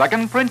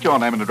 Second, print your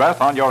name and address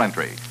on your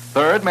entry.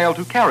 Third, mail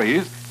to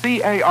Carrie's,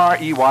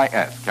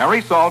 C-A-R-E-Y-S,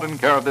 Carrie Salt, in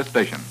care of this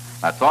station.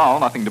 That's all.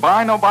 Nothing to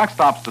buy, no box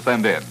tops to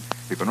send in.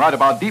 You can write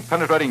about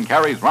deep-penetrating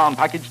Carrie's round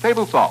package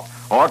table salt,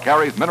 or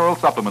Carrie's mineral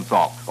supplement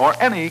salt, or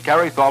any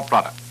Carrie Salt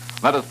product.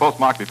 Letters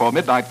postmarked before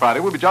midnight Friday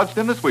will be judged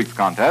in this week's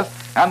contest,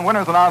 and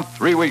winners announced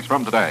 3 weeks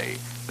from today.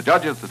 The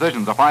judges'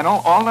 decisions are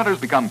final. All letters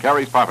become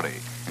Carrie's property.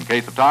 In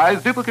case of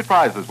ties, duplicate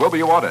prizes will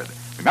be awarded.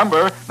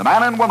 Remember, the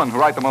man and woman who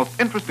write the most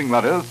interesting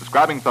letters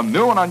describing some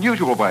new and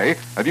unusual way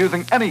of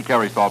using any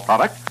Carrie Salt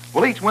product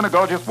will each win a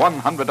gorgeous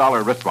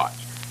 $100 wristwatch.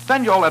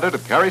 Send your letter to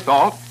Carrie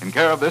Salt in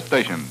care of this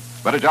station.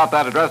 Better jot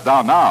that address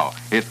down now.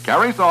 It's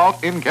Carrie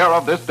Salt in care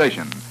of this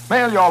station.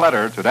 Mail your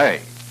letter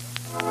today.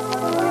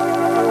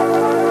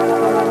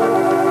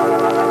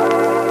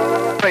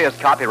 Is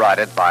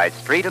copyrighted by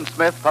Street and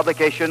Smith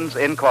Publications,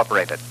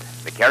 Incorporated.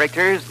 The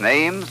characters,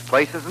 names,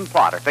 places, and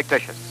plot are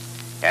fictitious.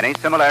 Any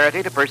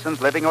similarity to persons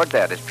living or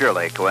dead is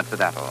purely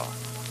coincidental.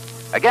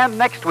 Again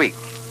next week,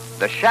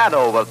 The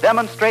Shadow will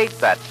demonstrate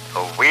that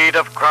the weed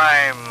of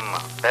crime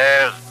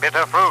bears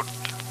bitter fruit.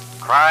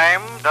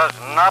 Crime does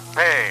not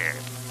pay.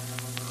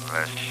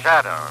 The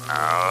Shadow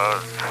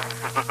knows.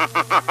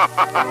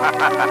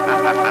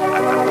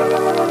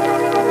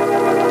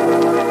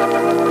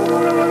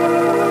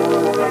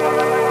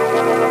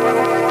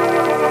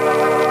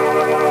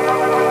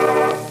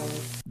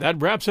 That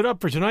wraps it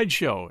up for tonight's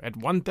show at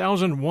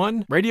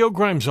 1001 Radio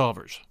Crime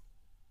Solvers.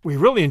 We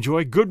really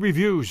enjoy good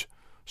reviews,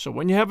 so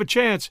when you have a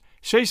chance,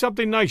 say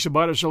something nice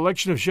about a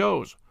selection of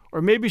shows, or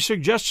maybe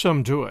suggest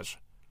some to us.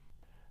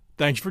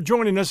 Thanks for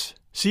joining us.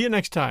 See you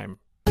next time.